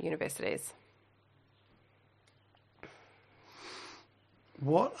through universities.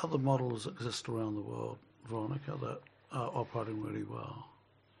 What other models exist around the world, Veronica, that are operating really well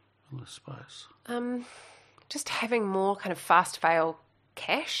in this space? Just having more kind of fast fail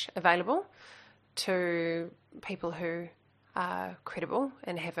cash available to people who are credible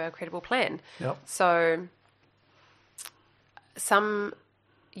and have a credible plan. Yep. So some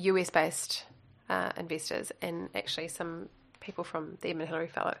US-based investors, and actually some people from the Edmund Hillary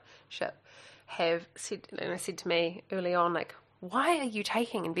Fellowship, have said to me early on, like, why are you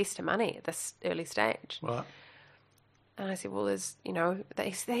taking investor money at this early stage? Right. And I said, well,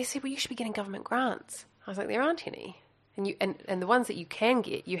 they said, well, you should be getting government grants. I was like, there aren't any. And the ones that you can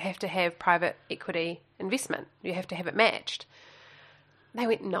get, you have to have private equity investment. You have to have it matched. They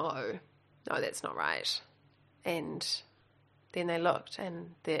went, no, that's not right. And then they looked,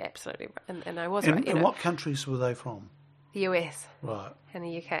 and they're absolutely right. And I was right. And what countries were they from? The US. Right. And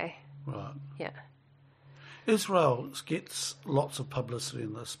the UK. Right. Yeah. Israel gets lots of publicity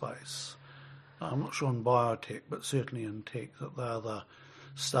in this space. I'm not sure in biotech, but certainly in tech, that they are the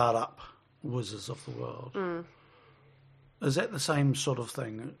start-up whizzes of the world. Mm. Is that the same sort of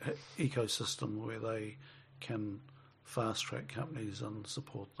thing, ecosystem, where they can fast-track companies and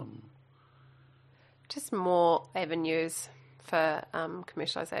support them? Just more avenues for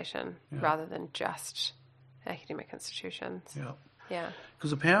commercialisation rather than just academic institutions. Yeah. Yeah.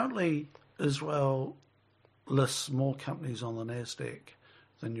 Because apparently Israel lists more companies on the NASDAQ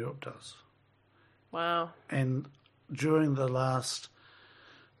than Europe does. Wow. And during the last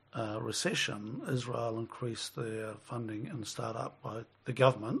recession, Israel increased their funding in startup by the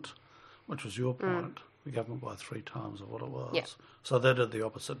government, which was your point, the government by 3 times of what it was. Yeah. So they did the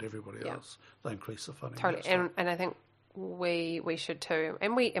opposite to everybody else. They increased the funding. Totally. And I think we should too.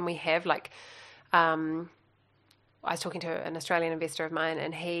 And we have, like, I was talking to an Australian investor of mine,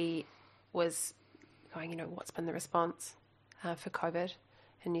 and he was going, what's been the response for COVID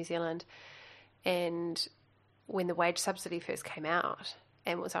in New Zealand? And when the wage subsidy first came out,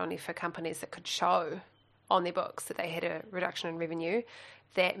 and it was only for companies that could show on their books that they had a reduction in revenue,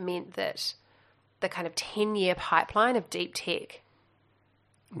 that meant that the kind of 10-year pipeline of deep tech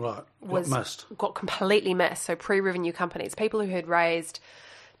got completely missed. So pre-revenue companies, people who had raised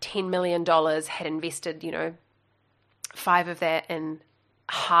 $10 million, had invested, 5 of that in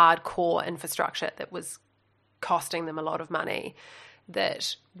hardcore infrastructure that was costing them a lot of money,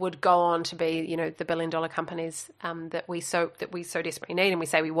 that would go on to be, the billion-dollar companies that we so desperately need and we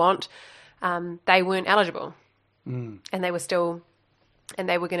say we want. They weren't eligible, and they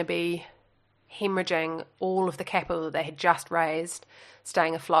were going to be hemorrhaging all of the capital that they had just raised,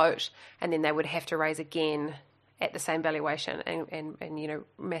 staying afloat, and then they would have to raise again at the same valuation and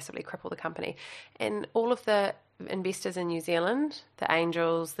massively cripple the company. And all of the investors in New Zealand, the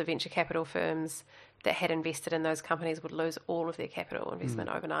angels, the venture capital firms that had invested in those companies, would lose all of their capital investment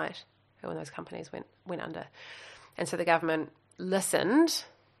overnight when those companies went under. And so the government listened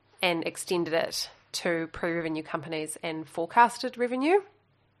and extended it to pre-revenue companies and forecasted revenue,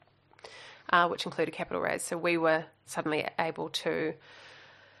 which included capital raise. So we were suddenly able to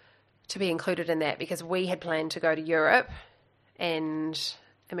be included in that, because we had planned to go to Europe and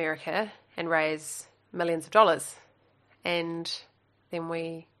America and raise millions of dollars. And then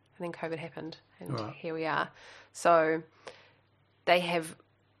COVID happened, and here we are. So they have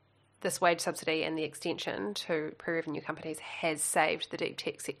this wage subsidy, and the extension to pre-revenue companies has saved the deep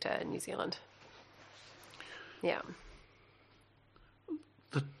tech sector in New Zealand. Yeah.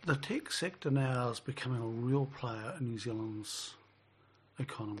 The tech sector now is becoming a real player in New Zealand's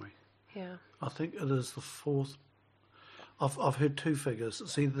economy. Yeah. I think it is the 4th. I've heard 2 figures.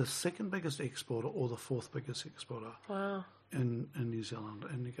 It's either the 2nd biggest exporter or the 4th biggest exporter. Wow. In New Zealand.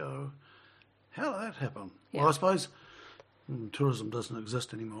 And you go, how did that happen? Yeah. Well, I suppose tourism doesn't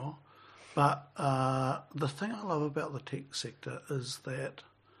exist anymore. But the thing I love about the tech sector is that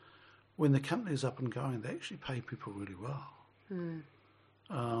when the company's up and going, they actually pay people really well.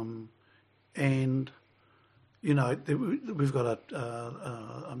 And, you know, we've got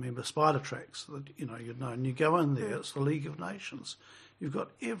a member, Spider Tracks, that, you know, and you go in there, it's the League of Nations. You've got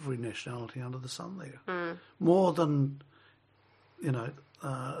every nationality under the sun there. More than, you know,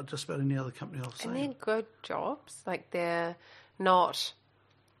 just about any other company I've seen. And they're good jobs. Like, they're not,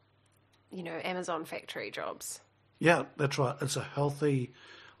 you know, Amazon factory jobs. Yeah, that's right. It's a healthy...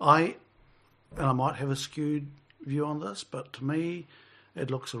 I might have a skewed view on this, but to me,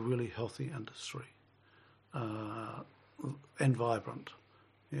 it looks a really healthy industry and vibrant,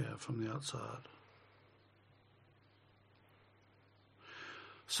 from the outside.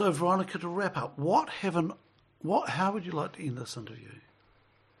 So, Veronica, to wrap up, how would you like to end this interview?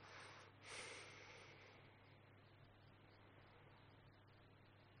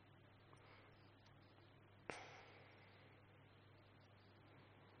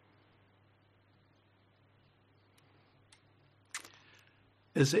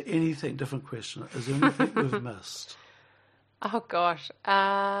 Is there anything, different question, is there anything we've missed? Oh, gosh.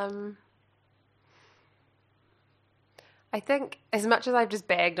 I think as much as I've just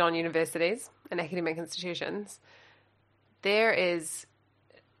bagged on universities and academic institutions, there is,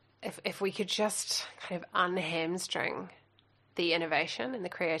 if we could just kind of unhamstring the innovation and the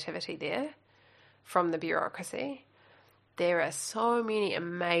creativity there from the bureaucracy, there are so many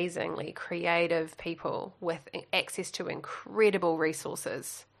amazingly creative people with access to incredible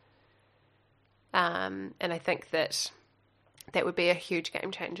resources. And I think that would be a huge game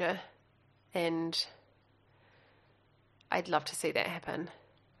changer. And I'd love to see that happen.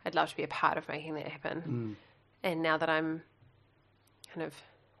 I'd love to be a part of making that happen. And now that I'm kind of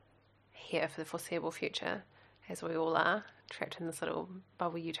here for the foreseeable future, as we all are, trapped in this little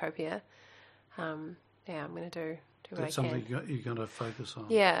bubble utopia, I'm going to do what I can. That's something you're going to focus on.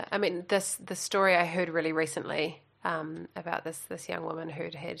 Yeah, I mean, the story I heard really recently about this young woman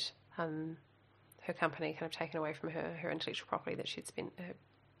who'd had her company kind of taken away from her intellectual property that she'd spent her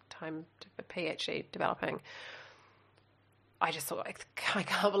time, a PhD, developing. I just thought, I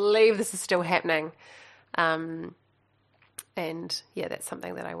can't believe this is still happening. And yeah, that's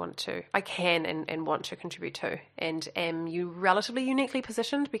something that I can and want to contribute to, and am relatively uniquely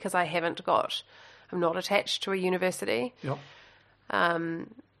positioned because I'm not attached to a university. Yep.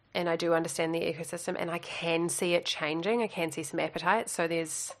 And I do understand the ecosystem, and I can see it changing. I can see some appetite. So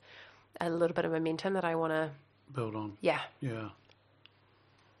there's a little bit of momentum that I want to build on. Yeah. Yeah.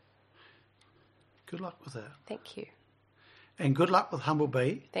 Good luck with that. Thank you. And good luck with Humble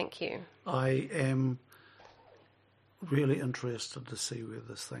Bee. Thank you. I am really interested to see where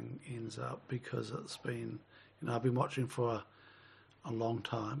this thing ends up, because it's been, I've been watching for a long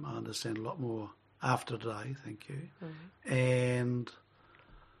time. I understand a lot more after today, thank you. Mm-hmm. And,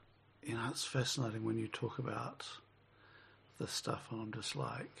 it's fascinating when you talk about this stuff, and I'm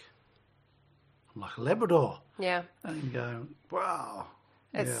like a Labrador. Yeah. And going, wow.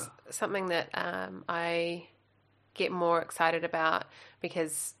 It's something that I get more excited about,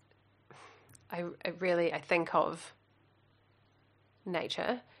 because I think of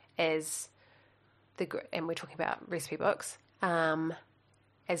nature as and we're talking about recipe books,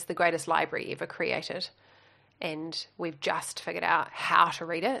 as the greatest library ever created. And we've just figured out how to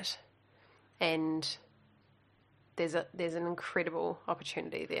read it. And there's an incredible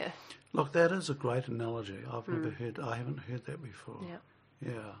opportunity there. Look, that is a great analogy. I haven't heard that before. Yeah.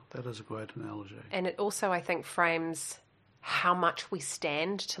 Yeah, that is a great analogy. And it also, I think, frames how much we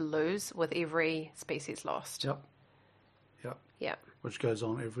stand to lose with every species lost. Yep. Which goes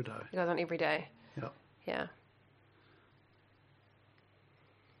on every day. It goes on every day. Yep. Yeah.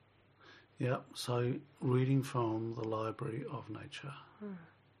 Yeah, so reading from the Library of Nature.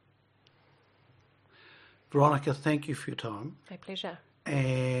 Veronica, thank you for your time. My pleasure.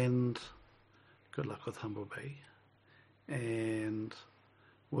 And good luck with Humble Bee. And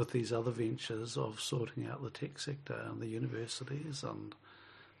with these other ventures of sorting out the tech sector and the universities and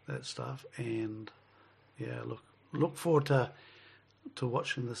that stuff. And yeah, look forward to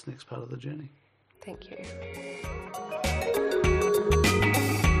watching this next part of the journey. Thank you.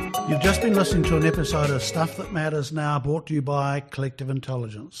 You've just been listening to an episode of Stuff That Matters Now, brought to you by Collective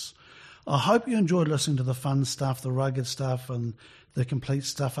Intelligence. I hope you enjoyed listening to the fun stuff, the rugged stuff, and the complete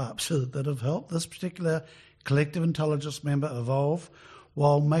stuff-ups that have helped this particular Collective Intelligence member evolve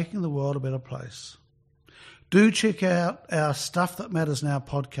while making the world a better place. Do check out our Stuff That Matters Now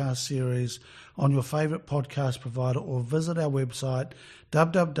podcast series on your favourite podcast provider, or visit our website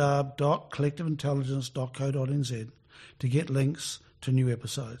www.collectiveintelligence.co.nz to get links to new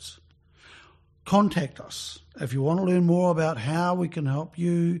episodes. contact us if you want to learn more about how we can help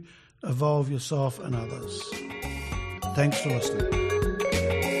you evolve yourself and others. Thanks for listening.